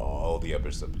of all the other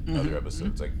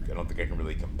episodes. Like, I don't think I can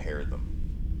really compare them.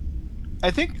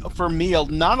 I think for me,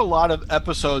 not a lot of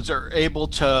episodes are able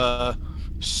to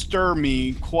stir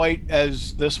me quite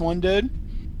as this one did.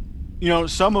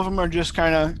 Some of them are just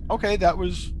kind of, okay, that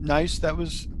was nice, that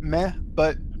was meh,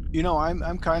 but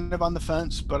I'm kind of on the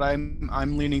fence, but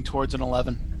I'm leaning towards an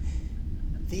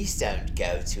 11. These don't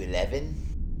go to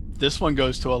 11. This one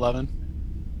goes to 11.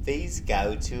 These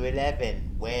go to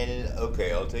 11. Well,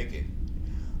 okay, I'll take it.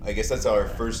 I guess that's our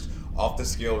first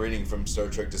off-the-scale rating from Star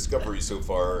Trek Discovery so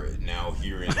far, now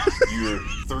here in year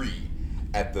 3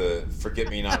 at the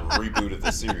Forget-Me-Not reboot of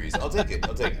the series. I'll take it.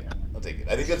 I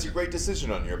think that's a great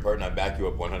decision on your part, and I back you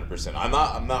up 100%.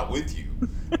 I'm not with you,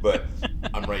 but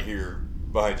I'm right here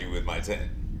behind you with my 10.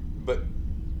 But,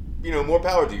 more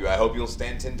power to you. I hope you'll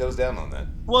stand 10 toes down on that.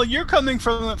 Well, you're coming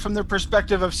from the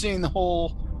perspective of seeing the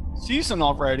whole season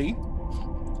already,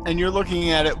 and you're looking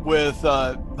at it with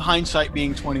hindsight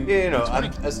being 20.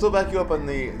 Yeah, I still back you up on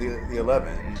the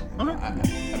 11.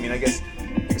 Okay. I guess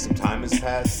some time has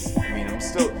passed.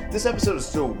 This episode is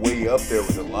still way up there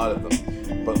with a lot of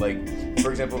them. But,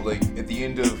 for example, at the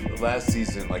end of last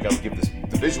season, I would give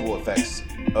the visual effects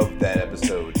of that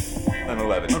episode an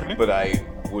 11. Okay. But I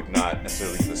would not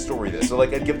necessarily give the story there. So,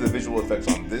 I'd give the visual effects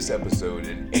on this episode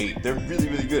an 8. They're really,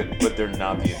 really good, but they're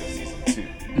not the end of season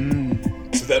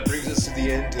 2. So that brings us to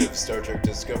the end of Star Trek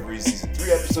Discovery Season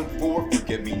 3, Episode 4,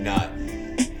 Forget Me Not.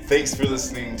 Thanks for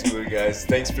listening to it, guys.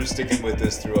 Thanks for sticking with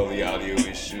us through all the audio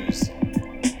issues.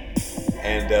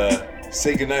 And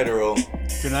say goodnight, Earl.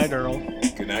 Good night, Earl.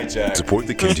 Good night, Jack. Support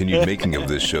the continued making of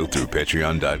this show through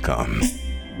patreon.com.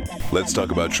 Let's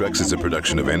Talk About Treks is a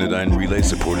production of Anodyne Relay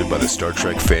supported by the Star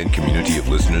Trek fan community of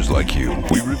listeners like you.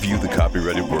 We review the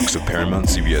copyrighted works of Paramount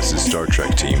CBS's Star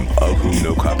Trek team, of whom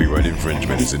no copyright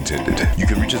infringement is intended. You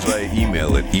can reach us via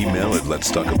email at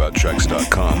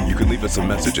email@letstalkabouttreks.com. You can leave us a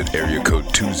message at area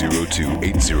code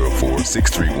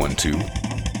 202-804-6312.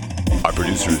 Our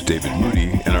producer is David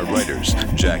Moody, and our writers,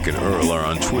 Jack and Earl, are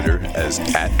on Twitter as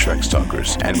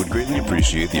 @TreksTalkers, and would greatly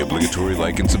appreciate the obligatory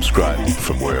like and subscribe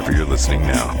from wherever you're listening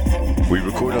now. We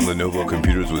record on Lenovo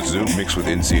computers with Zoom, mix with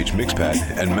NCH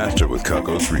Mixpad, and master with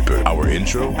Kakos Reaper. Our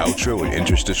intro, outro, and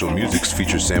interstitial musics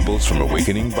feature samples from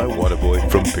Awakening by Waterboy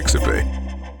from Pixabay.